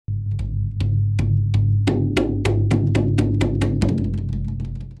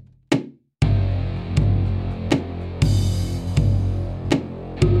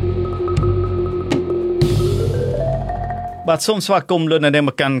បាទសូមស្វាគមន៍លោកអ្នកនាង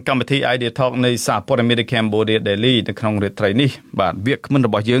មកកាន់កម្មវិធី Idea Talk នៃសារព័ត៌មាន Cambodia Daily នៅក្នុងរាត្រីនេះបាទវាគ្មិនរ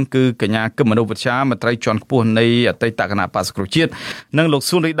បស់យើងគឺកញ្ញាគឹមមនុស្សវិទ្យាមន្ត្រីជាន់ខ្ពស់នៃអតីតគណៈបក្សសង្គ្រោះជាតិនិងលោក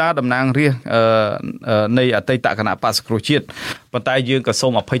ស៊ុនរីដាតំណាងរាស្ត្រនៃអតីតគណៈបក្សសង្គ្រោះជាតិប៉ុន្តែយើងក៏សូ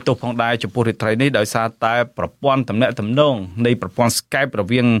មអភ័យទោសផងដែរចំពោះរាត្រីនេះដោយសារតែប្រព័ន្ធទំនាក់ទំនងនៃប្រព័ន្ធ Skype រ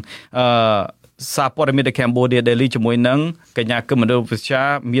វាងសារព័ត៌មាន Cambodia Daily ជាមួយនឹងកញ្ញាគឹមមនុស្សវិទ្យា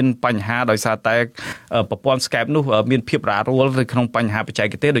មានបញ្ហាដោយសារតែប្រព័ន្ធ Skype នោះមានភាពរ៉ារ៉ួលនៅក្នុងបញ្ហាបច្ចេ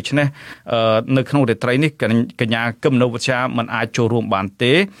កទេសដូច្នេះនៅក្នុងរាត្រីនេះកញ្ញាគឹមមនុស្សវិទ្យាមិនអាចចូលរួមបាន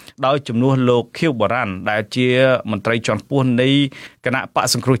ទេដោយជំនួសលោកខៀវបរ៉ាន់ដែលជាមន្ត្រីជាន់ខ្ពស់នៃគណៈបក្ស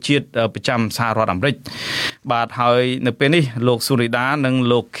សង្គ្រោះជាតិប្រចាំសហរដ្ឋអាមេរិកបាទហើយនៅពេលនេះលោកស៊ូរីដានិង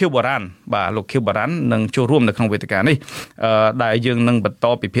លោកខៀវបរ៉ាន់បាទលោកខៀវបរ៉ាន់នឹងចូលរួមនៅក្នុងវេទិកានេះដែលយើងនឹងបន្ត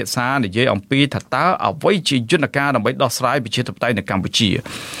ពិភាក្សានិយាយអំពីថាតើអ្វីជាយន្តការដើម្បីដោះស្រាយប្រជាធិបតេយ្យនៅកម្ពុជា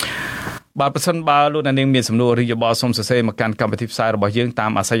បាទប្រសិនបើលោកអ្នកនាងមានសំណួរឬយោបល់សូមសរសេរមកកាន់កម្មវិធីផ្សាយរបស់យើងតា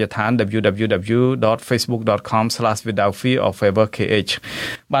មអាសយដ្ឋាន www.facebook.com/withoutfearorfavorkh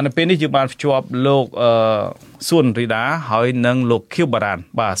បាទនៅពេលនេះយើងបានភ្ជាប់លោកស៊ុនរីដាហើយនិងលោកខៀវបារ៉ាន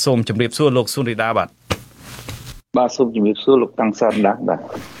បាទសូមជម្រាបសួរលោកស៊ុនរីដាបាទសូមជម្រាបសួរលោកតាំងសារដា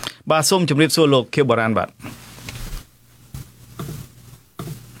បាទសូមជម្រាបសួរលោកខៀវបារ៉ានបាទ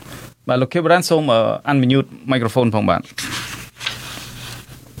លោកខៀវបារ៉ានសូមunmute microphone ផងបាទ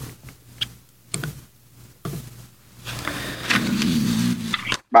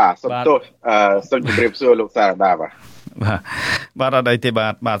សូមទោសសូមជម្រាបសួរលោកសារដាបាទអត់អីទេ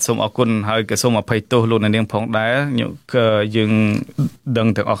បាទសូមអរគុណហើយក៏សូមអភ័យទោសលោកអ្នកនាងផងដែរយើងដឹង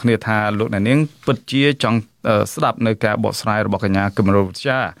ទាំងអស់គ្នាថាលោកអ្នកនាងពិតជាចង់ស្ដាប់នៅការបកស្រាយរបស់កញ្ញាគឹមមនុស្សវិទ្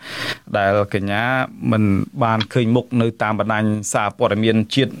យាដែលកញ្ញាមិនបានឃើញមុខនៅតាមបណ្ដាញសារព័ត៌មាន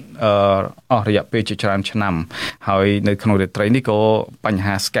ជាតិអស់រយៈពេលជាច្រើនឆ្នាំហើយនៅក្នុងរាត្រីនេះក៏បញ្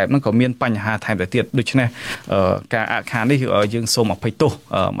ហា Skype ហ្នឹងក៏មានបញ្ហាថែមទៅទៀតដូច្នេះការអាក់ខាននេះយើងសូមអភ័យទោស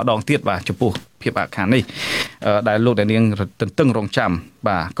ម្ដងទៀតបាទចំពោះភាពអាក់ខាននេះដែលលោកអ្នកនាងទន្ទឹងរង់ចាំ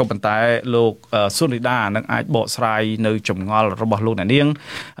បាទក៏ប៉ុន្តែលោកស៊ុនរីដានឹងអាចបកស្រាយនៅចម្ងល់របស់លោកអ្នកនាង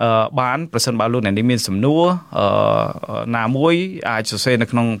បានប្រសិនបើលោកអ្នកនាងមានសំណួរណាមួយអាចសរសេរនៅ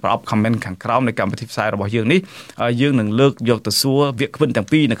ក្នុងប្រអប់ comment ខាងក្រោមនៃកម្មវិធីផ្សាយរបស់យើងនេះយើងនឹងលើកយកទៅសួរវាគ្មិនទាំង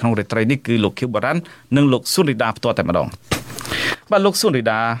ពីរនៅក្នុងរាត្រីនេះគឺលោកខៀវបារ៉ាន់និងលោកស៊ុនរីដាផ្ទាល់តែម្ដងបាទលោកស៊ុនរី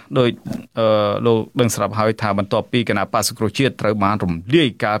ដាដោយលោកដឹងស្រាប់ហើយថាបន្ទាប់ពីគណៈបក្សសង្គ្រោះជាតិត្រូវបានរំលាយ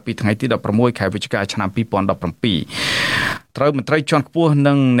កាលពីថ្ងៃទី16ខែវិច្ឆិកាឆ្នាំ2017ត្រូវមន្ត្រីជាន់ខ្ពស់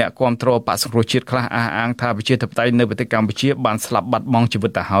និងអ្នកគាំទ្របក្សសង្គ្រោះជាតិខ្លះអះអាងថាប្រជាធិបតេយ្យនៅប្រទេសកម្ពុជាបានស្លាប់បាត់បង់ជីវិ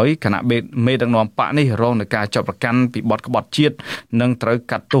តទៅហើយគណៈមេដឹកនាំបកនេះរងនឹងការចាប់ប្រកាន់ពីបទក្បត់ជាតិនិងត្រូវ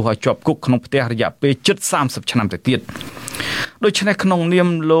កាត់ទោសឲ្យជាប់គុកក្នុងផ្ទះរយៈពេលជិត30ឆ្នាំទៅទៀតដូច្នេះក្នុងនាម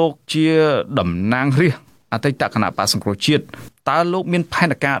លោកជាតំណាងរាស្ត្រអតីតគណៈបក្សសង្គ្រោះជាតិតើលោកមានផែ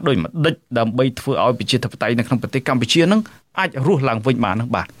នការដូចម្ដេចដើម្បីធ្វើឲ្យប្រជាធិបតេយ្យនៅក្នុងប្រទេសកម្ពុជានឹងអាចរស់ឡើងវិញបាននោះ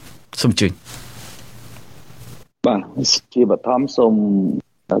បាទសូមអញ្ជើញបាទជាបឋមសូម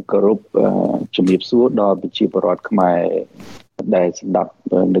គោរពជំរាបសួរដល់ប្រជាពលរដ្ឋខ្មែរដែលស្ដាប់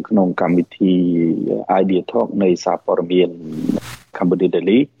នៅក្នុងកម្មវិធី Idea Talk នៃសារព័ត៌មាន Cambodia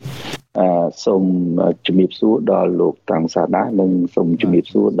Daily សូមជំរាបសួរដល់លោកតាំងសាដានិងសូមជំរាប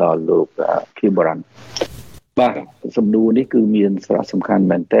សួរដល់លោកខៀវបារ៉ាន់បាទសំណួរនេះគឺមានសារៈសំខាន់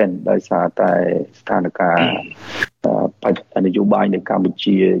មែនទែនដោយសារតែស្ថានភាពនយោបាយនៅកម្ពុ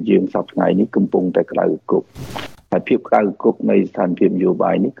ជាយើងសប្តាហ៍ថ្ងៃនេះកំពុងតែក្តៅគប់ហើយភាពក្តៅគប់នៃស្ថានភាពនយោ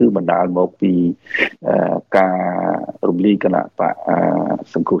បាយនេះគឺបណ្ដាលមកពីការរំលាយគណៈបក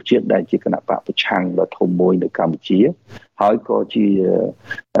សង្គ្រោះជាតិដែលជាគណៈបកប្រឆាំងដ៏ធំមួយនៅកម្ពុជាហើយក៏ជា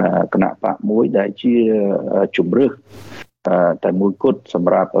គណៈបកមួយដែលជាជំរឿសតែមួយគត់ស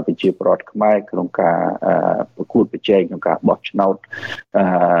ម្រាប់ប្រជាពលរដ្ឋខ្មែរក្នុងការប្រកួតប្រជែងក្នុងការបោះឆ្នោត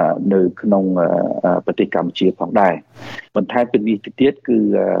នៅក្នុងប្រទេសកម្ពុជាផងដែរបន្ថែមពីនេះទៅទៀតគឺ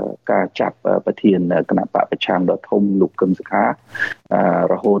ការចាប់ប្រធានគណៈបកប្រឆាំងដ៏ធំលោកកឹមសុខា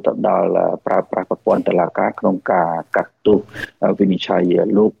រហូតដល់ប្រើប្រាស់ប្រព័ន្ធតុលាការក្នុងការកាត់ទោសវិនិច្ឆ័យ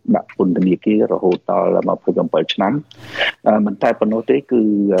លោកដាក់ពន្ធនាគាររហូតដល់27ឆ្នាំមិនតែប៉ុណ្ណោះទេគឺ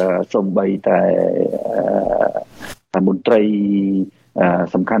សូម្បីតែមន្ត្រី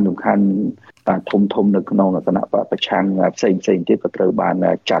សំខាន់ធំនៅក្នុងគណៈបកប្រឆាំងផ្សេងទៀតក៏ត្រូវបាន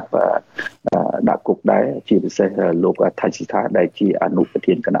ចាប់ដាក់គុកដែរជាពិសេសលោកថៃស៊ីថាដែលជាអនុប្រ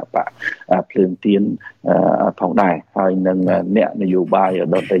ធានគណៈបកភ្លើងទៀនផងដែរហើយនឹងអ្នកនយោបាយ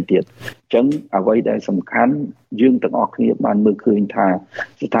ដទៃទៀតអញ្ចឹងអ្វីដែលសំខាន់យើងទាំងអស់គ្នាបានមើលឃើញថា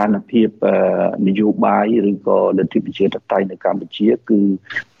ស្ថានភាពនយោបាយឬក៏លទ្ធិប្រជាធិបតេយ្យនៅកម្ពុជាគឺ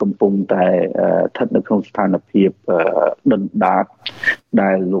កំពុងតែស្ថិតនៅក្នុងស្ថានភាពដុនដាប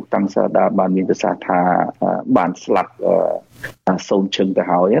ដែលលោកតាំងសាដាបានមានប្រសាសន៍ថាបានស្លាប់សូនឈឹងទៅ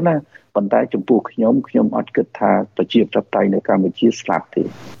ហើយណាប៉ុន្តែចំពោះខ្ញុំអត់គិតថាប្រជាធិបតេយ្យនៅកម្ពុជាស្លាប់ទេ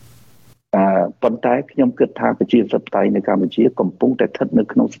ប៉ុន្តែខ្ញុំគិតថាប្រជាធិបតេយ្យនៅកម្ពុជាកំពុងតែស្ថិតនៅ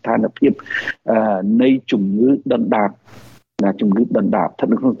ក្នុងស្ថានភាពនៃជំងឺដុនដាបជំងឺដុនដាបស្ថិត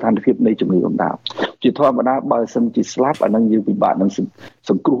នៅក្នុងស្ថានភាពនៃជំងឺដុនដាបជាធម្មតាបើសិនជាស្លាប់អានឹងយើងពិបាកនឹង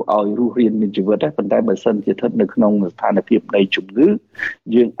សង្គ្រោះឲ្យរស់រានមានជីវិតដែរប៉ុន្តែបើសិនជាស្ថិតនៅក្នុងស្ថានភាពនៃជំងឺ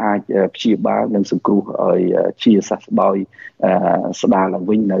យើងអាចព្យាបាលនិងសង្គ្រោះឲ្យជាសះស្បើយស្ដារឡើង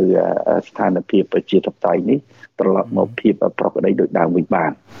វិញនៅស្ថានភាពប្រជាធិបតេយ្យនេះត្រឡប់មកភាពប្រក្រតីដូចដើមវិញបា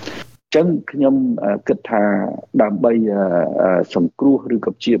នចឹងខ្ញុំគិតថាដើម្បីសង្គ្រោះឬ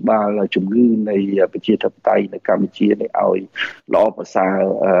ក៏ព្យាបាលជំងឺនៃប្រជាធិបតេយ្យនៅកម្ពុជានេះឲ្យល្អប្រសើរ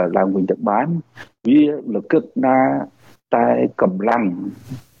ឡើងវិញទៅបានវាលកឹកណាតែកម្លាំង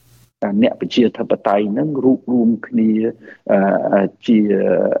អ្នកប្រជាធិបតេយ្យនឹងរួបរวมគ្នាជា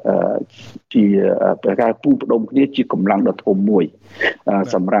ប្រការពូផ្ដុំគ្នាជាកម្លាំងដ៏ធំមួយ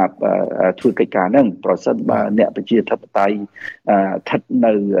សម្រាប់ធ្វើកិច្ចការហ្នឹងប្រសិនបើអ្នកប្រជាធិបតេយ្យស្ថិត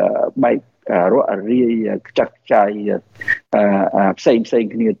នៅបែករករាយខ្ចាត់ខ្ចាយផ្សេង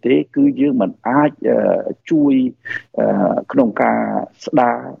គ្នាទេគឺយើងមិនអាចជួយក្នុងការស្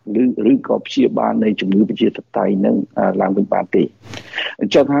ដារឬក៏ព្យាបាលនៃជំងឺប្រជាធិបតេយ្យនឹងឡើងវិញបានទេអ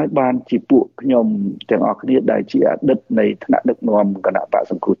ញ្ចឹងហើយបានជាពួកខ្ញុំទាំងអស់គ្នាដែលជាអតីតនៃថ្នាក់ដឹកនាំគណៈបក្ស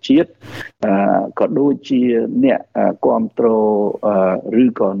សង្គ្រោះជាតិក៏ដូចជាអ្នកគ្រប់គ្រងឬ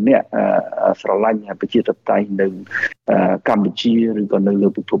ក៏អ្នកស្រឡាញ់ប្រជាធិបតេយ្យនៅកម្ពុជាឬក៏នៅលើ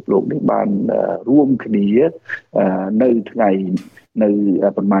ពិភពលោកនេះបានរួមគ្នានៅប្រហែ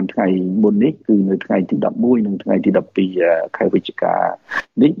លថ្ងៃមុននេះគឺនៅថ្ងៃទី11និងថ្ងៃទី12ខែវិច្ឆិកា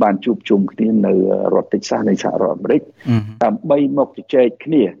នេះបានជួបជុំគ្នានៅរដ្ឋតិចសាសនៃសហរដ្ឋអាមេរិកដើម្បីមកជជែក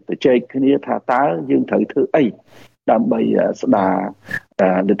គ្នាថាតើយើងត្រូវធ្វើអីដើម្បីស្ដារ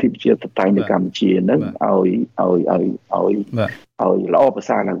លទ្ធិប្រជាធិបតេយ្យនៅកម្ពុជានឹងឲ្យល្អប្រ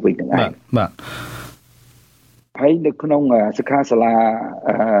សើរឡើងវិញនឹងឯងបាទហើយនៅក្នុងសិក្ខាសាលា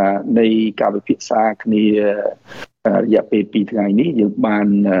នៃការវិភាសាគ្នារយៈពេល2ថ្ងៃនេះយើងបាន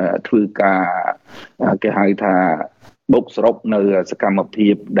ធ្វើការគេហៅថាបូកសរុបនៅសកម្មភា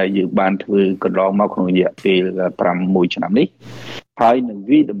ពដែលយើងបានធ្វើកន្លងមកក្នុងរយៈពេល6ឆ្នាំនេះហើយនឹង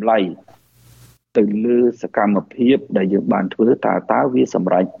វិតម្លៃទៅលើសកម្មភាពដែលយើងបានធ្វើតើវាស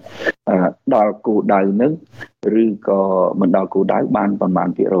ម្រេចដល់គោលដៅនឹងឬក៏មិនដល់គោលដៅបានប៉ុន្មាន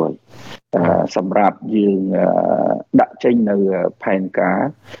ភាគរយសម្រាប់យើងដាក់ចេញនៅផែនការ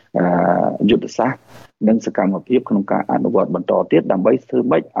យុទ្ធសាស្ត្រនិងសកម្មភាពក្នុងការអនុវត្តបន្តទៀតដើម្បីធ្វើ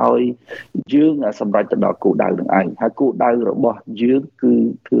ម៉េចឲ្យយើងសម្រេចទៅដល់គោលដៅនឹងឯងហើយគោលដៅរបស់យើងគឺ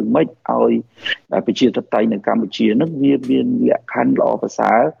ធ្វើម៉េចឲ្យប្រជាធិបតេយ្យនៅកម្ពុជានឹងវាមានលក្ខខណ្ឌល្អប្រ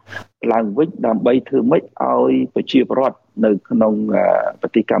សើរឡើងវិញដើម្បីធ្វើម៉េចឲ្យប្រជាពលរដ្ឋនៅក្នុងប្រ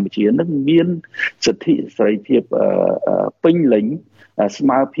ទេសកម្ពុជានឹងមានសិទ្ធិសេរីភាពពេញលេញស្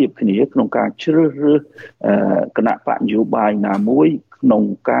មើភាពគ្នាក្នុងការជ្រើសរើសគណៈបកនយោបាយណាមួយក្នុង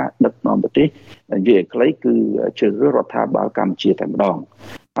ការដឹកនាំប្រទេសនិយាយខ្លីគឺជ្រើសរើសរដ្ឋាភិបាលកម្ពុជាតែម្ដង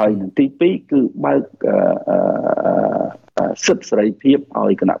ហើយនឹងទី2គឺបើកសិទ្ធិសេរីភាពឲ្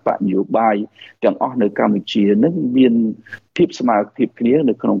យគណៈបកនយោបាយទាំងអស់នៅកម្ពុជានឹងមានភាពស្មើភាពគ្នា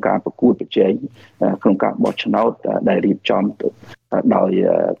នៅក្នុងការប្រកួតប្រជែងក្នុងការបោះឆ្នោតដែលរៀបចំដោយ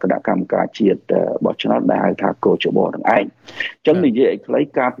គណៈកម្មការជាតិបោះឆ្នោតដែលហៅថាកោជបនឹងឯងអញ្ចឹងនិយាយឲ្យខ្លី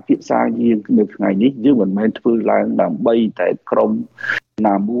ការពិភាក្សាយើងនៅថ្ងៃនេះយើងមិនមែនធ្វើឡើងដើម្បីតែក្រុម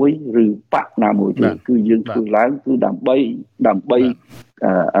ណាមួយឬបកណាមួយទេគឺយើងធ្វើឡើងគឺដើម្បី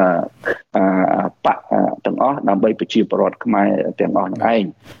បកទាំងអស់ដើម្បីប្រជាពលរដ្ឋខ្មែរទាំងអស់នឹងឯង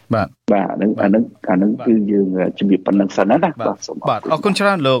បាទអានឹងគឺយើងជំរាបប៉ុណ្្នឹងសិនណាបាទអរគុណច្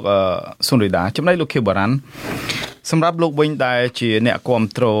រើនលោកសុនរីដាចំណែកលោកខៀវបារ៉ាន់សម្រាប់លោកវិញដែលជាអ្នកគ្រប់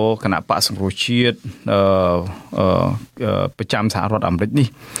គ្រងគណៈបក្សសង្គ្រោះជាតិប្រចាំសហរដ្ឋអាមេរិកនេះ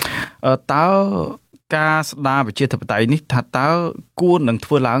តើការស្ដារប្រជាធិបតេយ្យនេះថាតើគួរនឹង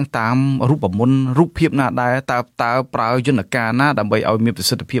ធ្វើឡើងតាមរូបមន្តរូបភាពណាដែរតើប្រើយន្តការណាដើម្បីឲ្យមានប្រ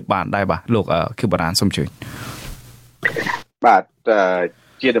សិទ្ធភាពបានដែរបាទលោកខៀវបារ៉ាន់សូមជឿបាទ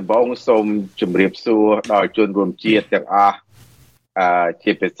ជាដំបូងសូមជម្រាបសួរដល់ជនរួមជាតិទាំងអស់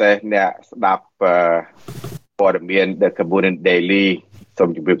ជាពិសេសអ្នកស្ដាប់ព័ត៌មាន The Cambodian Daily សូម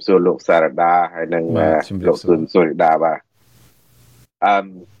ជម្រាបសួរលោកសារដាហើយនិងលោកសុនរីដាបាទ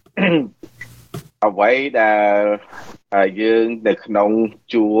អ្វីដែលយើងនៅក្នុង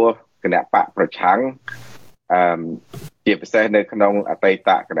ជួរគណៈបកប្រឆាំងជាពិសេសនៅក្នុងអតីត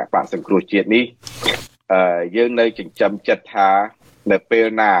គណៈបកសង្គ្រោះជាតិនេះយើងនៅចិញ្ចឹមចិត្តថានៅពេល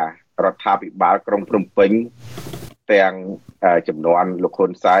ណារដ្ឋាភិបាលក្រុងភ្នំពេញទាំងចំនួនលោកហ៊ុ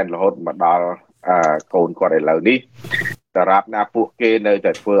នសែនរហូតមកដល់កូនគាត់ឥឡូវនេះ តារាបណាពួកគេនៅ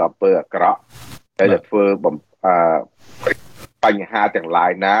តែធ្វើអំពើអាក្រក់នៅតែធ្វើបញ្ហាទាំងឡា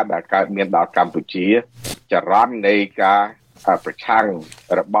យណាដែលកើតមានដល់កម្ពុជាចរន្តនៃការប្រឆាំង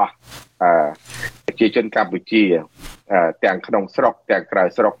របស់ប្រជាជនកម្ពុជាទាំងក្នុងស្រុកទាំងក្រៅ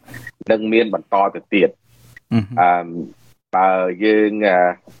ស្រុកនឹងមានបន្តទៅទៀតបើយើង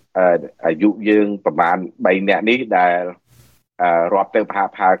អាយុយើងប្រហែល3នាក់នេះដែលរាប់ទៅ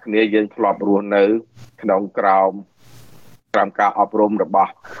ផាគ្នាយើងធ្លាប់រស់នៅក្នុងក្រោមការអប់រំរប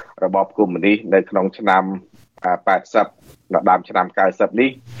ស់របបកុម្មុយនីសនៅក្នុងឆ្នាំ80ដល់ដើមឆ្នាំ90នេះ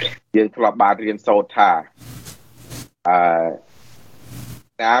យើងធ្លាប់បានរៀនសូត្រថា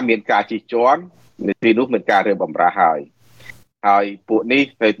មានការជិះជាន់នៅទីនោះមានការរើបម្រាស់ហើយពួកនេះ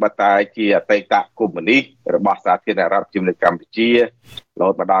ទៅបតែជាអតីតកុម្មុយនីសរបស់សាធារណរដ្ឋជាតិកម្ពុជារហូ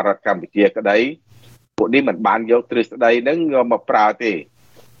តមកដល់រដ្ឋកម្ពុជាក្តីពួកនេះមិនបានយកទ្រឹស្ដីហ្នឹងយកមកប្រើទេ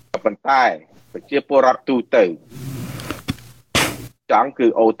ប៉ុន្តែប្រជាពលរដ្ឋទូទៅចង់គឺ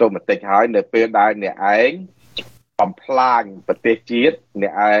អូតូម៉ាទិកហើយនៅពេលដែលអ្នកឯងបំផ្លាញប្រទេសជាតិអ្ន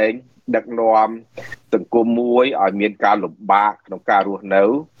កឯងដឹកនាំសង្គមមួយឲ្យមានការលំបាកក្នុងការរស់នៅ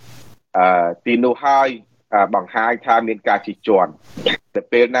ទីនោះហើយបង្ហាញថាមានការជិះជាន់តែ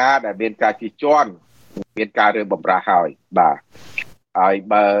ពេលណាដែលមានការជិះជាន់មានការរើបម្រាស់ហើយបាទហើយ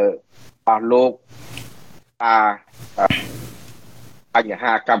បើអស់លោកបញ្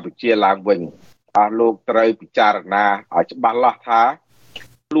ហាកម្ពុជាឡើងវិញអស់លោកត្រូវពិចារណាឲ្យច្បាស់លាស់ថា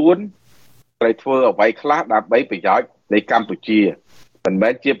ខ្លួនត្រូវធ្វើអ្វីខ្លះដើម្បីប្រយោជន៍នៃកម្ពុជាមិនមែ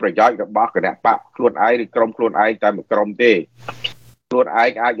នជាប្រយោជន៍របស់គណៈបកខ្លួនឯងឬក្រុមខ្លួនឯងតែមួយក្រុមទេខ្លួនឯ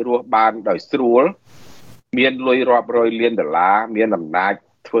ងអាចរស់បានដោយស្រួលមានលុយរាប់រយលានដុល្លារមានអំណាច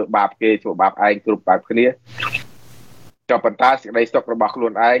ធ្វើបាបគេធ្វើបាបឯងគ្រប់បែបគ្នាចុះប៉ុន្តែសេចក្តីសុខរបស់ខ្លួ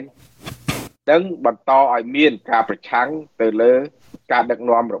នឯងនឹងបន្តឲ្យមានការប្រឆាំងទៅលើការដឹក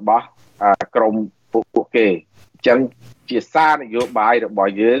នាំរបស់ក្រមពួកគេអញ្ចឹងជាសារនយោបាយរប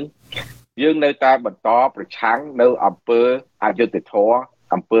ស់យើងនៅតែបន្តប្រឆាំងនៅអំពើអយុត្តិធម៌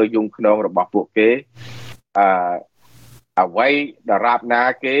អំពើយងខ្នងរបស់ពួកគេអ្វីដរាបណា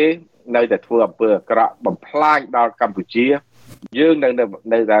គេនៅតែធ្វើអំពើអាក្រក់បំផ្លាញដល់កម្ពុជាយើង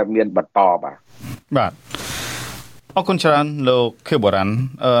នៅតែមានបន្តបាទអរគុណច្រើនលោកខៀវបរ៉ាន់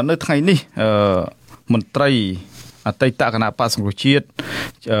នៅថ្ងៃនេះមន្ត្រីអតីតគណៈបក្សសង្គ្រោះជាតិ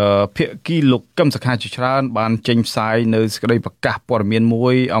ភាគីលោកកឹមសុខាជាច្រើនបានចេញផ្សាយនៅសេចក្តីប្រកាសព័ត៌មានមួ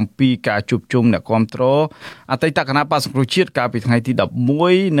យអំពីការជួបជុំអ្នកគាំទ្រអតីតគណៈបក្សសង្គ្រោះជាតិកាលពីថ្ងៃទី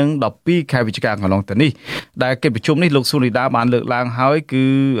11និង12ខែវិច្ឆិកាកន្លងទៅនេះដែលកិច្ចប្រជុំនេះលោកស៊ូនីដាបានលើកឡើងហើយគឺ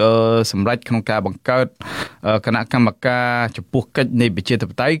សម្រាប់ក្នុងការបង្កើតគណៈកម្មការចំពោះកិច្ចនៃប្រជាធិ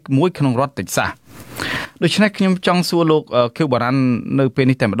បតេយ្យមួយក្នុងរដ្ឋតិចសាសដូច្នេះខ្ញុំចង់សួរលោកខៀវបរ៉ាន់នៅពេល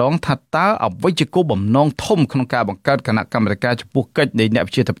នេះតែម្ដងថាតើអ្វីជាគោលបំណងធំក្នុងការបង្កើតគណៈកម្មាធិការចំពោះកិច្ចនៃអ្នក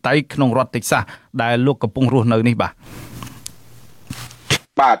ប្រជាធិបតេយ្យក្នុងរដ្ឋតិចសាសដែលលោកកំពុងរស់នៅនេះបា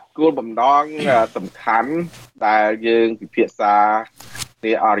ទគោលបំណងសំខាន់ដែលយើងពិភាក្សា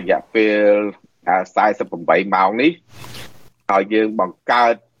នេះអរិយពេល48ម៉ោងនេះហើយយើងបង្កើ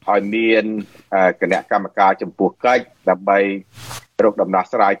តឲ្យមានគណៈកម្មការចំពោះកិច្ចដើម្បីរកដំណោះ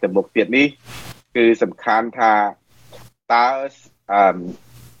ស្រាយទៅមុខទៀតនេះគឺសំខាន់ថាតើ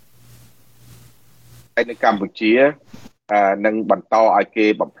នៅកម្ពុជានឹងបន្តឲ្យគេ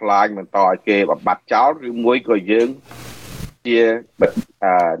បំផ្លាញបន្តឲ្យគេបំបត្តិចោលឬមួយក៏យើងជា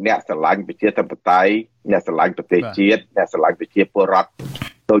អ្នកស្រឡាញ់ប្រជាធិបតេយ្យអ្នកស្រឡាញ់ប្រទេសជាតិអ្នកស្រឡាញ់ប្រជាពលរដ្ឋ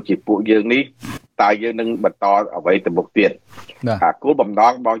ដូចជាពួកយើងនេះតើយើងនឹងបន្តអ្វីទៅមុខទៀតគោលបំណ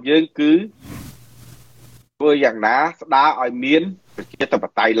ងរបស់យើងគឺធ្វើយ៉ាងណាស្ដារឲ្យមានប្រជាធិប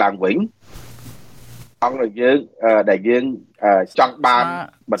តេយ្យឡើងវិញអង្គដែលយើងចង់បាន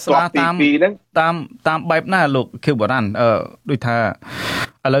បន្ទាប់ទី2ហ្នឹងតាមបែបណាលោកខៀវបរ៉ាន់ដូចថា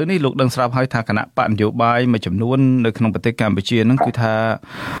ឥឡូវនេះលោកដឹងស្រាប់ហើយថាគណៈបកនយោបាយមួយចំនួននៅក្នុងប្រទេសកម្ពុជាហ្នឹងគឺថា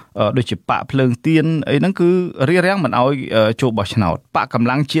ដូចជាបកភ្លើងទៀនអីហ្នឹងគឺរារាំងមិនឲ្យចូលបោះឆ្នោតបកកម្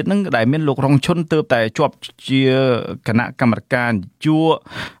លាំងជាតិហ្នឹងដែលមានលោករងឈុនទើបតែជាប់ជាគណៈកម្មការជួ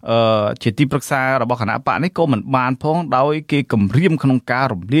ជាទីប្រឹក្សារបស់គណៈបកនេះក៏មិនបានផងដោយគេគម្រាមក្នុងការ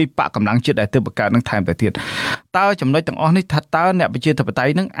រំលាយបកកម្លាំងជាតិដែលទើបបង្កើតនឹងថែមទៅទៀតតើចំណុចទាំងអស់នេះថាតើអ្នកប្រជាធិបតេយ្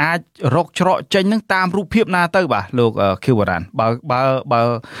យនឹងអាចរកច្រកចេញនឹងតាមរូបភាពណាទៅបាទលោកខៀវបរ៉ាន់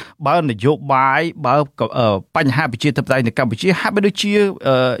បើនយោបាយបើបញ្ហាប្រជាធិបតេយ្យនៅកម្ពុជាហាក់បីដូច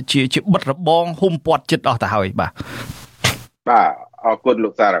ជាបិទរបងហ៊ុំព័ទ្ធចិត្តអស់ទៅហើយបាទអរគុណលោ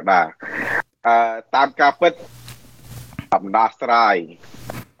កសារដាតាមការពិតអំណោះស្រាយ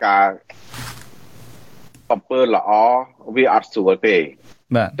ការអំពើល្អវាអត់ស្រួលទេ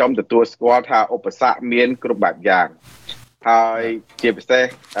ចំទទួលស្គាល់ថាឧបសគ្គមានគ្រប់បែបយ៉ាងហើយជាពិសេស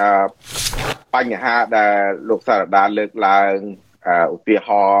បញ្ហាដែលលោកសារដាលើកឡើងឧទាហ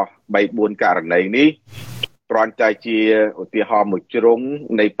រណ៍ 3-4 ករណីនេះ ប្រន់ចែកជាឧទាហរណ៍មួយជ្រុង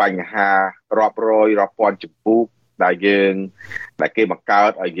នៃបញ្ហារាប់រយរាប់ពាន់ចម្ពោះដែលគេបង្កើ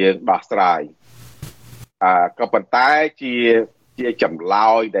តឲ្យយើងដោះស្រាយក៏ប៉ុន្តែជាចម្លើ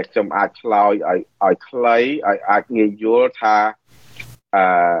យដែលខ្ញុំអាចឆ្លើយឲ្យខ្លីឲ្យអាចងាយយល់ថា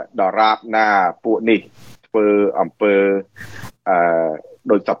ដរាបណាពួកនេះធ្វើអំពើ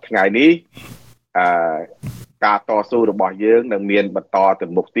ដោយសពថ្ងៃនេះការតស៊ូរបស់យើងនឹងមានបន្តទៅ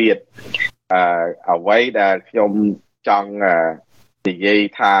មុខទៀតអ្វីដែលខ្ញុំចង់និយាយ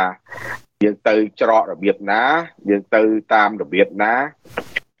ថាយើងទៅច្រករបៀបណាយើងទៅតាមរបៀបណា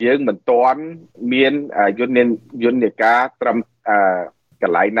យើងមិនទាន់មានយន្តការត្រឹមក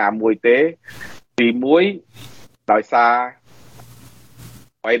ន្លែងណាមួយទេទី1ដោយសារ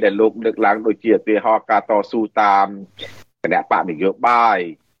អ្វីដែលលោកលើកឡើងដូចជាឧទាហរណ៍ការតស៊ូតាមគណៈបកនយោបាយ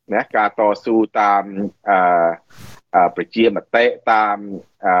ណាការតស៊ូតាមប្រជាមតិតាម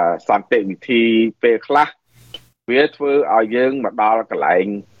សន្តិវិធីពេលខ្លះវាធ្វើឲ្យយើងមកដល់កន្លែង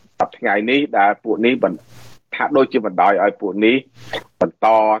សប្តាហ៍ថ្ងៃនេះដែលពួកនេះថាដូចជាបណ្ដោយឲ្យពួកនេះបន្ត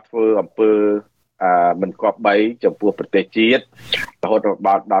ធ្វើអំពើមិនគប្បីចំពោះប្រទេសជាតិរហូតដ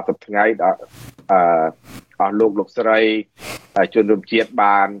ល់សប្តាហ៍ថ្ងៃដល់អស់លោកស្រីជនរួមជាតិ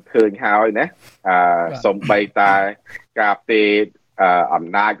បានឃើញហើយណាសំបីតែការពេកអំ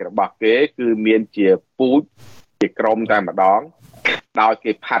ណាចរបស់គេគឺមានជាពូជជាក្រុមតែម្ដងដោយ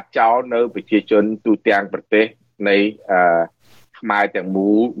គេផាត់ចោលនៅប្រជាជនទូទាំងប្រទេសនៃខ្មែរទាំងមូ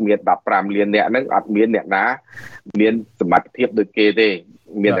លមាន15លានអ្នកហ្នឹងអត់មានអ្នកណាមានសមត្ថភាពដូចគេទេ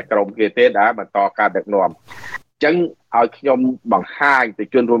មានតែក្រុមគេទេដែលបន្តការដឹកនាំអញ្ចឹងឲ្យខ្ញុំបង្ហាញទៅ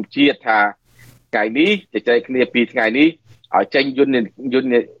ជនរួមជាតិថាថ្ងៃនេះជជែកគ្នាពីថ្ងៃនេះឲ្យចេញ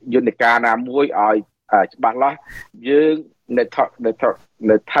យន្តការណាមួយឲ្យច្បាស់លាស់យើងនៅស្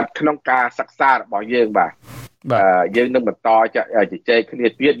ថិតក្នុងការសិក្សារបស់យើងបាទយើងនឹងបន្តជជែកគ្នា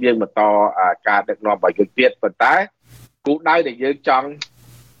ទៀតយើងបន្តការដឹកនាំរបស់យើងទៀតប៉ុន្តែគោលដៅដែលយើងចង់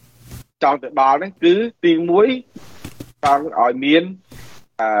ទៅដល់នេះគឺទី1ចង់ឲ្យមាន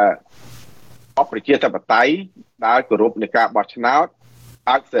ប្រជាធិបតេយ្យដែលគោរពនៃការបោះឆ្នោត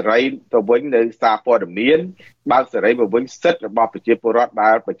បើកសេរីទៅវិញនៅសារព័ត៌មានបើកសេរីទៅវិញសិទ្ធិរបស់ប្រជាពលរដ្ឋ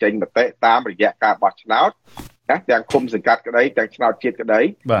ដែលបញ្ចេញមតិតាមរយៈការបោះឆ្នោតណាទាំងឃុំសង្កាត់ក្តីទាំងឆ្នោតជាតិក្តី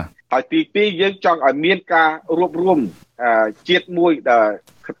បាទហើយទី2យើងចង់ឲ្យមានការរួបរวมជាតិមួយដែល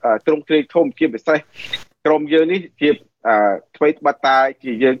ទ្រង់ទ្រាយធំជាពិសេសក្រុមយើងនេះជាអ្វីត្បិតតែ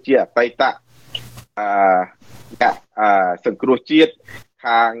ជាយើងជាអតីតសង្គ្រោះជាតិ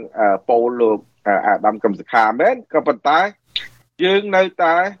ខាងប៉ូលលោកអាដាមកឹមសុខាមែនក៏ប៉ុន្តែយើងនៅ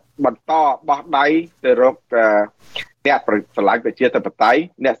តែបន្តបោះដៃទៅរកអ្នកស្រឡាញ់ប្រជាធិបតេយ្យ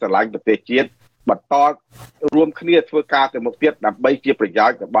អ្នកស្រឡាញ់ប្រទេសជាតិបន្តរួមគ្នាធ្វើការទៅមុខទៀតដើម្បីជាប្រយោ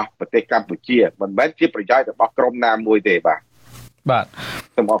ជន៍របស់ប្រទេសកម្ពុជាមិនមែនជាប្រយោជន៍របស់ក្រុមណាមួយទេបាទ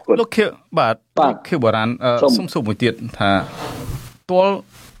សូមអរគុណលោកបាទខៀវបរានសូមសួរមួយទៀតថាទាល់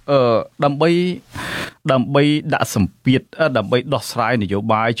ដើម្បីដាក់សម្ពាធដើម្បីដោះស្រាយនយោ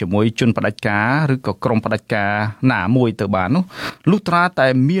បាយជាមួយជនផ្ដាច់ការឬក៏ក្រុមផ្ដាច់ការណាមួយទៅបាននោះលុះត្រាតែ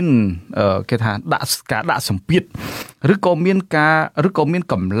មានគេថាដាក់សម្ពាធឬក៏មាន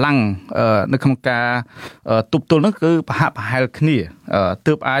កម្លាំងនៅក្នុងការទប់ទល់នោះគឺប្រហាក់ប្រហែលគ្នា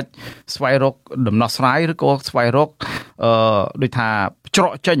ទើបអាចស្វែងរកដំណោះស្រាយឬក៏ស្វែងរកដូចថាច្រ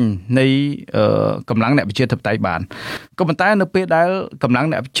កចេញនៃកម្លាំងអ្នកប្រជាធិបតេយ្យបានក៏ប៉ុន្តែនៅពេលដែលកម្លាំង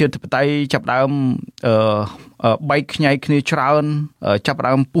អ្នកប្រជាធិបតេយ្យចាប់ដើមបែកខ្ញែកគ្នាច្រើនចាប់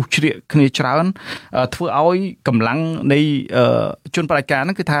ដើមពុះជ្រៀកគ្នាច្រើនធ្វើឲ្យកម្លាំងនៃជនបដិការហ្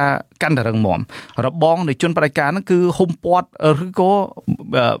នឹងគឺថាកាន់តែរឹងមាំរបងនៃជនបដិការហ្នឹងគឺហ៊ុំព័ទ្ធឬក៏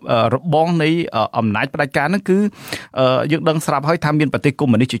របងនៃអំណាចបដិការហ្នឹងគឺយើងដឹងស្រាប់ហើយថាមានប្រទេសកុ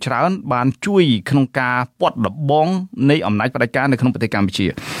ម្មុយនីសជាច្រើនបានជួយក្នុងការព័ទ្ធរបងនៃអំណាចបដិការនៅក្នុងប្រទេសកម្ពុជា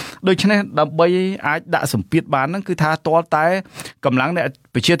ដូច្នេះដើម្បីអាចដាក់សម្ពាធបានហ្នឹងគឺថាទាល់តែកម្លាំងអ្នក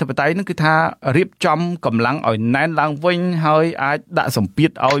ប្រជាធិបតេយ្យហ្នឹងគឺថារៀបចំកម្លាំងឲ្យណែនឡើងវិញហើយអាចដាក់សម្ពាធ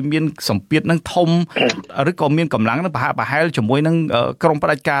ឲ្យមានសម្ពាធនឹងធំឬក៏មានកម្លាំងនឹងប្រហែលជាមួយនឹងក្រុមផ្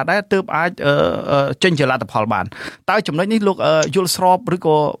ដាច់ការដែរទើបអាចចេញជាលទ្ធផលបានតើចំណុចនេះលោកយល់ស្របឬ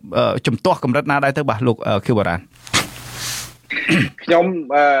ក៏ជំទាស់កម្រិតណាដែរទៅបាទលោកខៀវបរានខ្ញុំ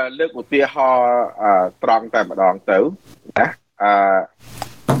លើកឧទាហរណ៍ត្រង់តែម្ដងទៅណា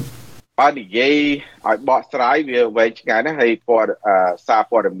បើនិយាយឲ្យបកស្រាយវាវែងឆ្ងាយណាស់ហើយសារ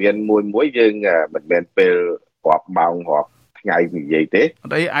ព័ត៌មានមួយយើងមិនមែនពេលរាប់ម៉ោងរាប់ថ្ងៃនិយាយទេ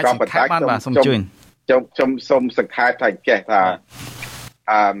អីអាចសង្ខេបបានបាទសូមជួយខ្ញុំសូមសង្ខេបថាចេះថា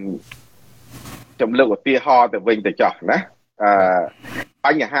ខ្ញុំលើកឧទាហរណ៍ទៅវិញទៅចោះណាប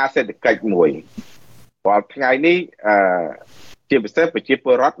ញ្ហាសេដ្ឋកិច្ចមួយរាល់ថ្ងៃនេះជាពិសេសប្រជាព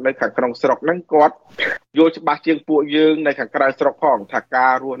លរដ្ឋនៅខាងក្នុងស្រុកហ្នឹងគាត់យល់ច្បាស់ជាងពួកយើងនៅខាងក្រៅស្រុកផងថាកា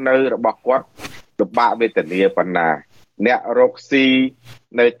ររស់នៅរបស់គាត់ លំបាកវេទនាប៉ុណ្ណាអ្នករកស៊ី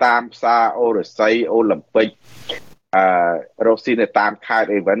នៅតាមផ្សារអូរស័យអូឡ িম্প ិករកស៊ីនៅតាមខេត្ត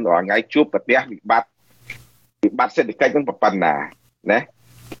អីវិញរាល់ថ្ងៃជួបប្រទះវិបត្តិសេដ្ឋកិច្ចនឹងប៉ុណ្ណាណា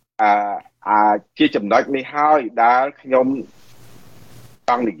ជាចំណុចនេះហើយដែលខ្ញុំច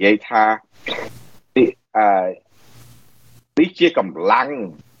ង់និយាយថានេះជាកម្លាំង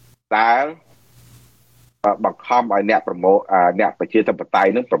ដែលបង្ខំឲ្យអ្នកប្រជាធិបតេយ្យ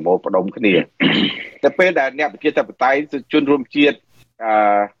នឹងប្រមូលផ្ដុំគ្នាតែពេលដែលអ្នកប្រជាធិបតេយ្យជនរួមជាតិ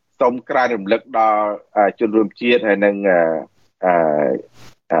សូមក្រើនរំលឹកដល់ជនរួមជាតិហើយនឹង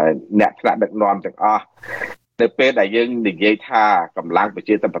អ្នកថ្នាក់ដឹកនាំទាំងអស់នៅពេលដែលយើងនិយាយថាកម្លាំងប្រ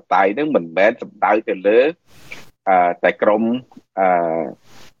ជាធិបតេយ្យនឹងមិនមែនសំដៅទៅលើតែក្រម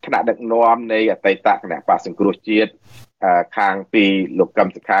ថ្នាក់ដឹកនាំនៃអតីតគណៈបកសង្គ្រោះជាតិខាងពីលោកកឹម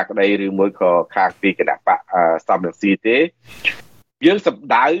សុខាក្តីឬមួយក៏ខាងពីគណៈបកសំរងស៊ីទេយើងសំ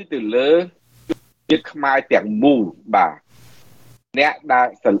ដៅទៅលើជាតិខ្មែរទាំងមូលបាទអ្នកដែល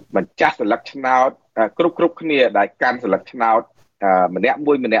ម្ចាស់ស្លឹកឆ្នោតគ្រប់គ្នាដែលកាន់ស្លឹកឆ្នោតម្នាក់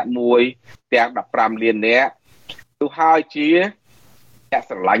មួយទាំង15លាននាក់ទៅហើយជាអ្នក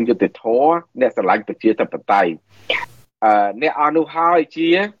ស្រឡាញ់យុត្តិធម៌អ្នកស្រឡាញ់ប្រជាធិបតេយ្យអ្នកអនុហើយជា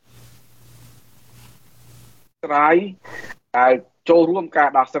ស្រ័យចូលរួមការ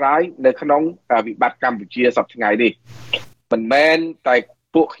ដោះស្រាយនៅក្នុងវិបត្តិកម្ពុជាសប្តាហ៍ថ្ងៃនេះមិនមែនតែ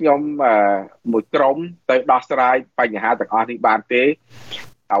ពួកខ្ញុំមួយក្រុមទៅដោះស្រាយបញ្ហាទាំងអស់នេះបានទេ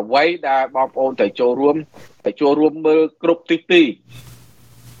អ្វីដែលបងប្អូនទៅចូលរួមមើលគ្រប់ទិសទី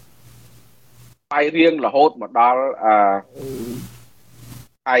ហើយរៀងរហូតមកដល់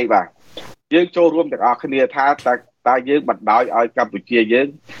ហើយបាទយើងចូលរួមទាំងអស់គ្នាថាតើយើងបណ្ដោយឲ្យកម្ពុជាយើង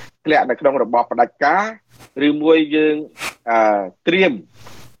ធ្លាក់នៅក្នុងរបបផ្ដាច់ការឬមួយយើងត្រៀម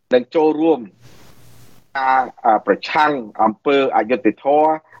នឹងចូលរួមការប្រឆាំងអំពើអយុត្តិធម៌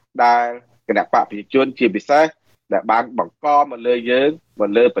ដែលគណៈបកប្រជាជនជាពិសេសដែលបានបង្កមកលើយើងមក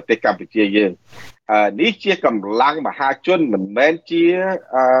លើប្រទេសកម្ពុជាយើងនេះជាកម្លាំងមហាជនមិនមែនជា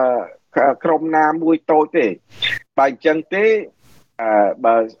ក្រុមណាមួយតូចទេបើអញ្ចឹងទេ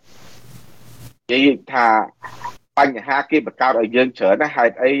បើនិយាយថាបញ្ហាគេបង្កើតឲ្យយើងច្រើនណាស់ហេ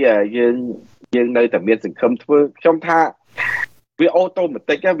តុអីយើងនៅតែមានសង្ឃឹមធ្វើខ្ញុំថាវាអូតូម៉ា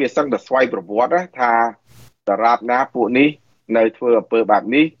ទិកវាសឹងតែស្វ័យប្រវត្តិថាតារាបណាពួកនេះនៅធ្វើអំពើបែប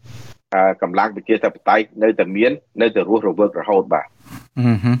នេះកម្លាំងប្រជាធិបតេយ្យនៅតែមាននៅតែរស់រវើករហូតបាទ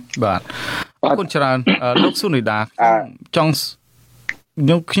បាទអរគុណច្រើនលោកសុនីដា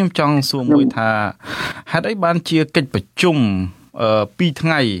ខ្ញុំចង់សួរមួយថាហេតុអីបានជាកិច្ចប្រជុំ2ថ្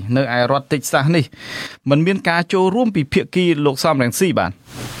ងៃនៅឯរដ្ឋតិចសាសនេះมันមានការចូលរួមពីភាគីលោកសំរងស៊ីបាទ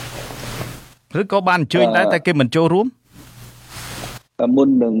ឬក៏បានអញ្ជើញដែរតែគេមិនចូលរួមមុន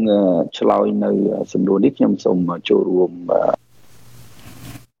នឹងឆ្លើយនៅសំណួរនេះខ្ញុំសូមចូលរួម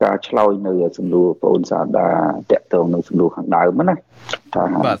ការឆ្លើយនៅសំណួរបងអូនសាដាតកតងនឹងសំណួរខាងដើមណាថា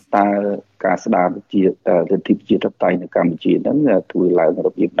តើការស្ដារជាលទ្ធិប្រជាធិបតេយ្យនៅកម្ពុជាហ្នឹងធ្វើឡើងរ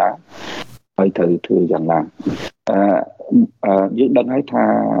បៀបណាហើយត្រូវធ្វើយ៉ាងណាយើងដឹងហើយថា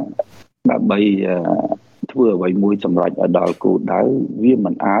ដើម្បីធ្វើអ្វីមួយសម្រាប់ឲ្យដល់គោលដៅវា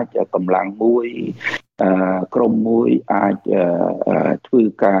មិនអាចកម្លាំងមួយក្រុមមួយអាចធ្វើ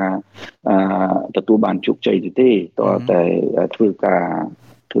ការទទួលបានជោគជ័យទេតើតែធ្វើការ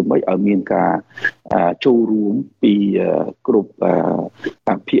ធ្វើម៉េចឲ្យមានការចូលរួមពីគ្រប់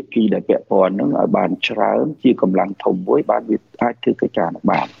ភាគីដែលពាក់ព័ន្ធនឹងឲ្យបានច្រើនជាកម្លាំងធំមួយបានវាអាចធ្វើកិច្ចការ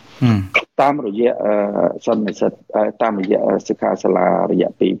បានតាមរយៈសន្និសីទតាមរយៈសិក្ខាសាលារ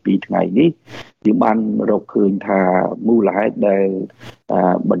យៈពេល2ថ្ងៃនេះយើងបានរកឃើញថាមូលហេតុដែល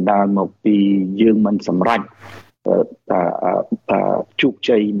បណ្ដាលមកពីយើងមិនសម្រេចជោគ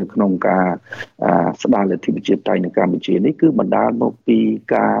ជ័យនៅក្នុងការស្ដារលទ្ធិប្រជាធិបតេយ្យនៅកម្ពុជានេះគឺបណ្ដាលមកពី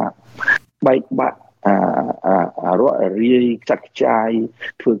ការបែកបាក់រករាយចាត់ខ្ចាយ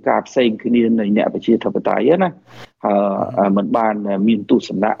ធ្វើការផ្សេងគ្នានៃអ្នកប្រជាធិបតេយ្យណាមិនបានមានទស្ស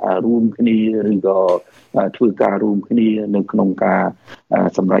នៈរួមគ្នាឬក៏ធ្វើការរួមគ្នានៅក្នុងការ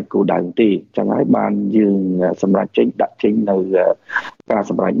សម្រេចគោលដៅទេចឹងហើយបានយើងសម្រេចដាក់ចេញនៅការ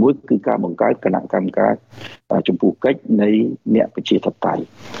សម្រេចមួយគឺការបង្កើតគណៈកម្មការចំពោះកិច្ចនៃអ្នកប្រជាធិបតេយ្យ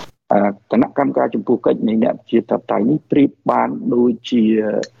គណៈកម្មការចំពោះកិច្ចនៃអ្នកប្រជាធិបតេយ្យនេះប្រៀបបានដូចជា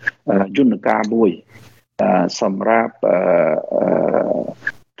យន្តការមួយសម្រាប់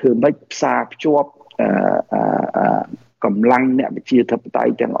ធ្វើម៉េចផ្សារភ្ជាប់កម្លាំងអ្នកប្រជាធិបតេយ្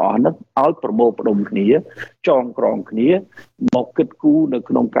យទាំងអស់នោះឲ្យប្រមូលផ្ដុំគ្នាចងក្រងគ្នាមកគិតគូរនៅ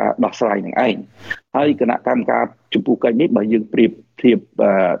ក្នុងការដោះស្រាយនឹងឯងហើយគណៈកម្មការចំពោះកិច្ចនេះបើយើងប្រៀបធៀប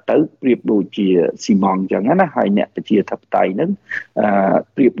ទៅប្រៀបដូចជាស៊ីម៉ងអញ្ចឹងណាហើយអ្នកប្រជាធិបតេយ្យហ្នឹង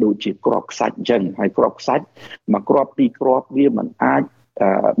ប្រៀបដូចជាគ្រាប់ខ្សាច់អញ្ចឹងហើយគ្រាប់ខ្សាច់មួយគ្រាប់ពីរគ្រាប់វាមិនអាច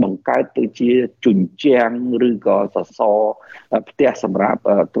បង្កើតទៅជាជញ្ជាំងឬក៏សសរផ្ទះសម្រាប់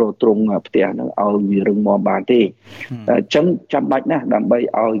ទ្រទ្រង់ផ្ទះនឹងឲ្យវារឹងមាំបានទេអញ្ចឹងចាំបាច់ណាស់ដើម្បី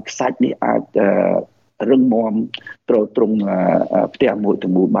ឲ្យខ្សាច់នេះអាចរឹងមាំទ្រទ្រង់ផ្ទះមួយទៅ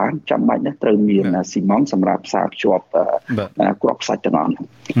មួយបានចាំបាច់ណាស់ត្រូវមានស៊ីម៉ង់សម្រាប់ផ្សារភ្ជាប់គ្រាប់ខ្សាច់ទាំងអស់ហ្នឹង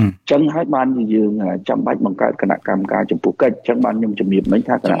អញ្ចឹងហើយបានយើងចាំបាច់បង្កើតគណៈកម្មការចំពោះកិច្ចអញ្ចឹងបានខ្ញុំជំរាបមិញ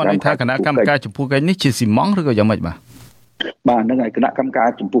ថាគណៈកម្មការចំពោះកិច្ចនេះជាស៊ីម៉ង់ឬក៏យ៉ាងម៉េចបាទហ្នឹងហើយគណៈកម្មការ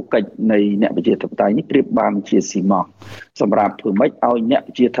ចំពោះកិច្ចនៃអ្នកប្រជាធិបតេយ្យនេះប្រៀបបានជាស៊ីម៉ង់សម្រាប់ធ្វើម៉េចឲ្យអ្នក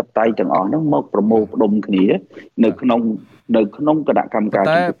ប្រជាធិបតេយ្យទាំងអស់ហ្នឹងមកប្រមូលផ្ដុំគ្នានៅក្នុងគណៈកម្មការ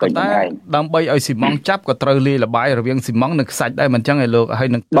ចំពោះកិច្ចហ្នឹងឯងដើម្បីឲ្យស៊ីម៉ង់ចាប់ក៏ត្រូវលាយលបាយរវាងស៊ីម៉ង់និងខ្សាច់ដែរមិនអញ្ចឹងឯលោកហើយ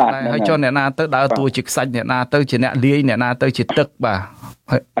នឹងទឹកដែរហើយចុះអ្នកណាទៅដើរតួជាខ្សាច់អ្នកណាទៅជាអ្នកលាយអ្នកណាទៅជាទឹកបាទ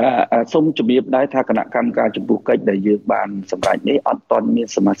សូមជំរាបដែរថាគណៈកម្មការចំពោះកិច្ចដែលយើងបានសម្រេចនេះអត់ទាន់មាន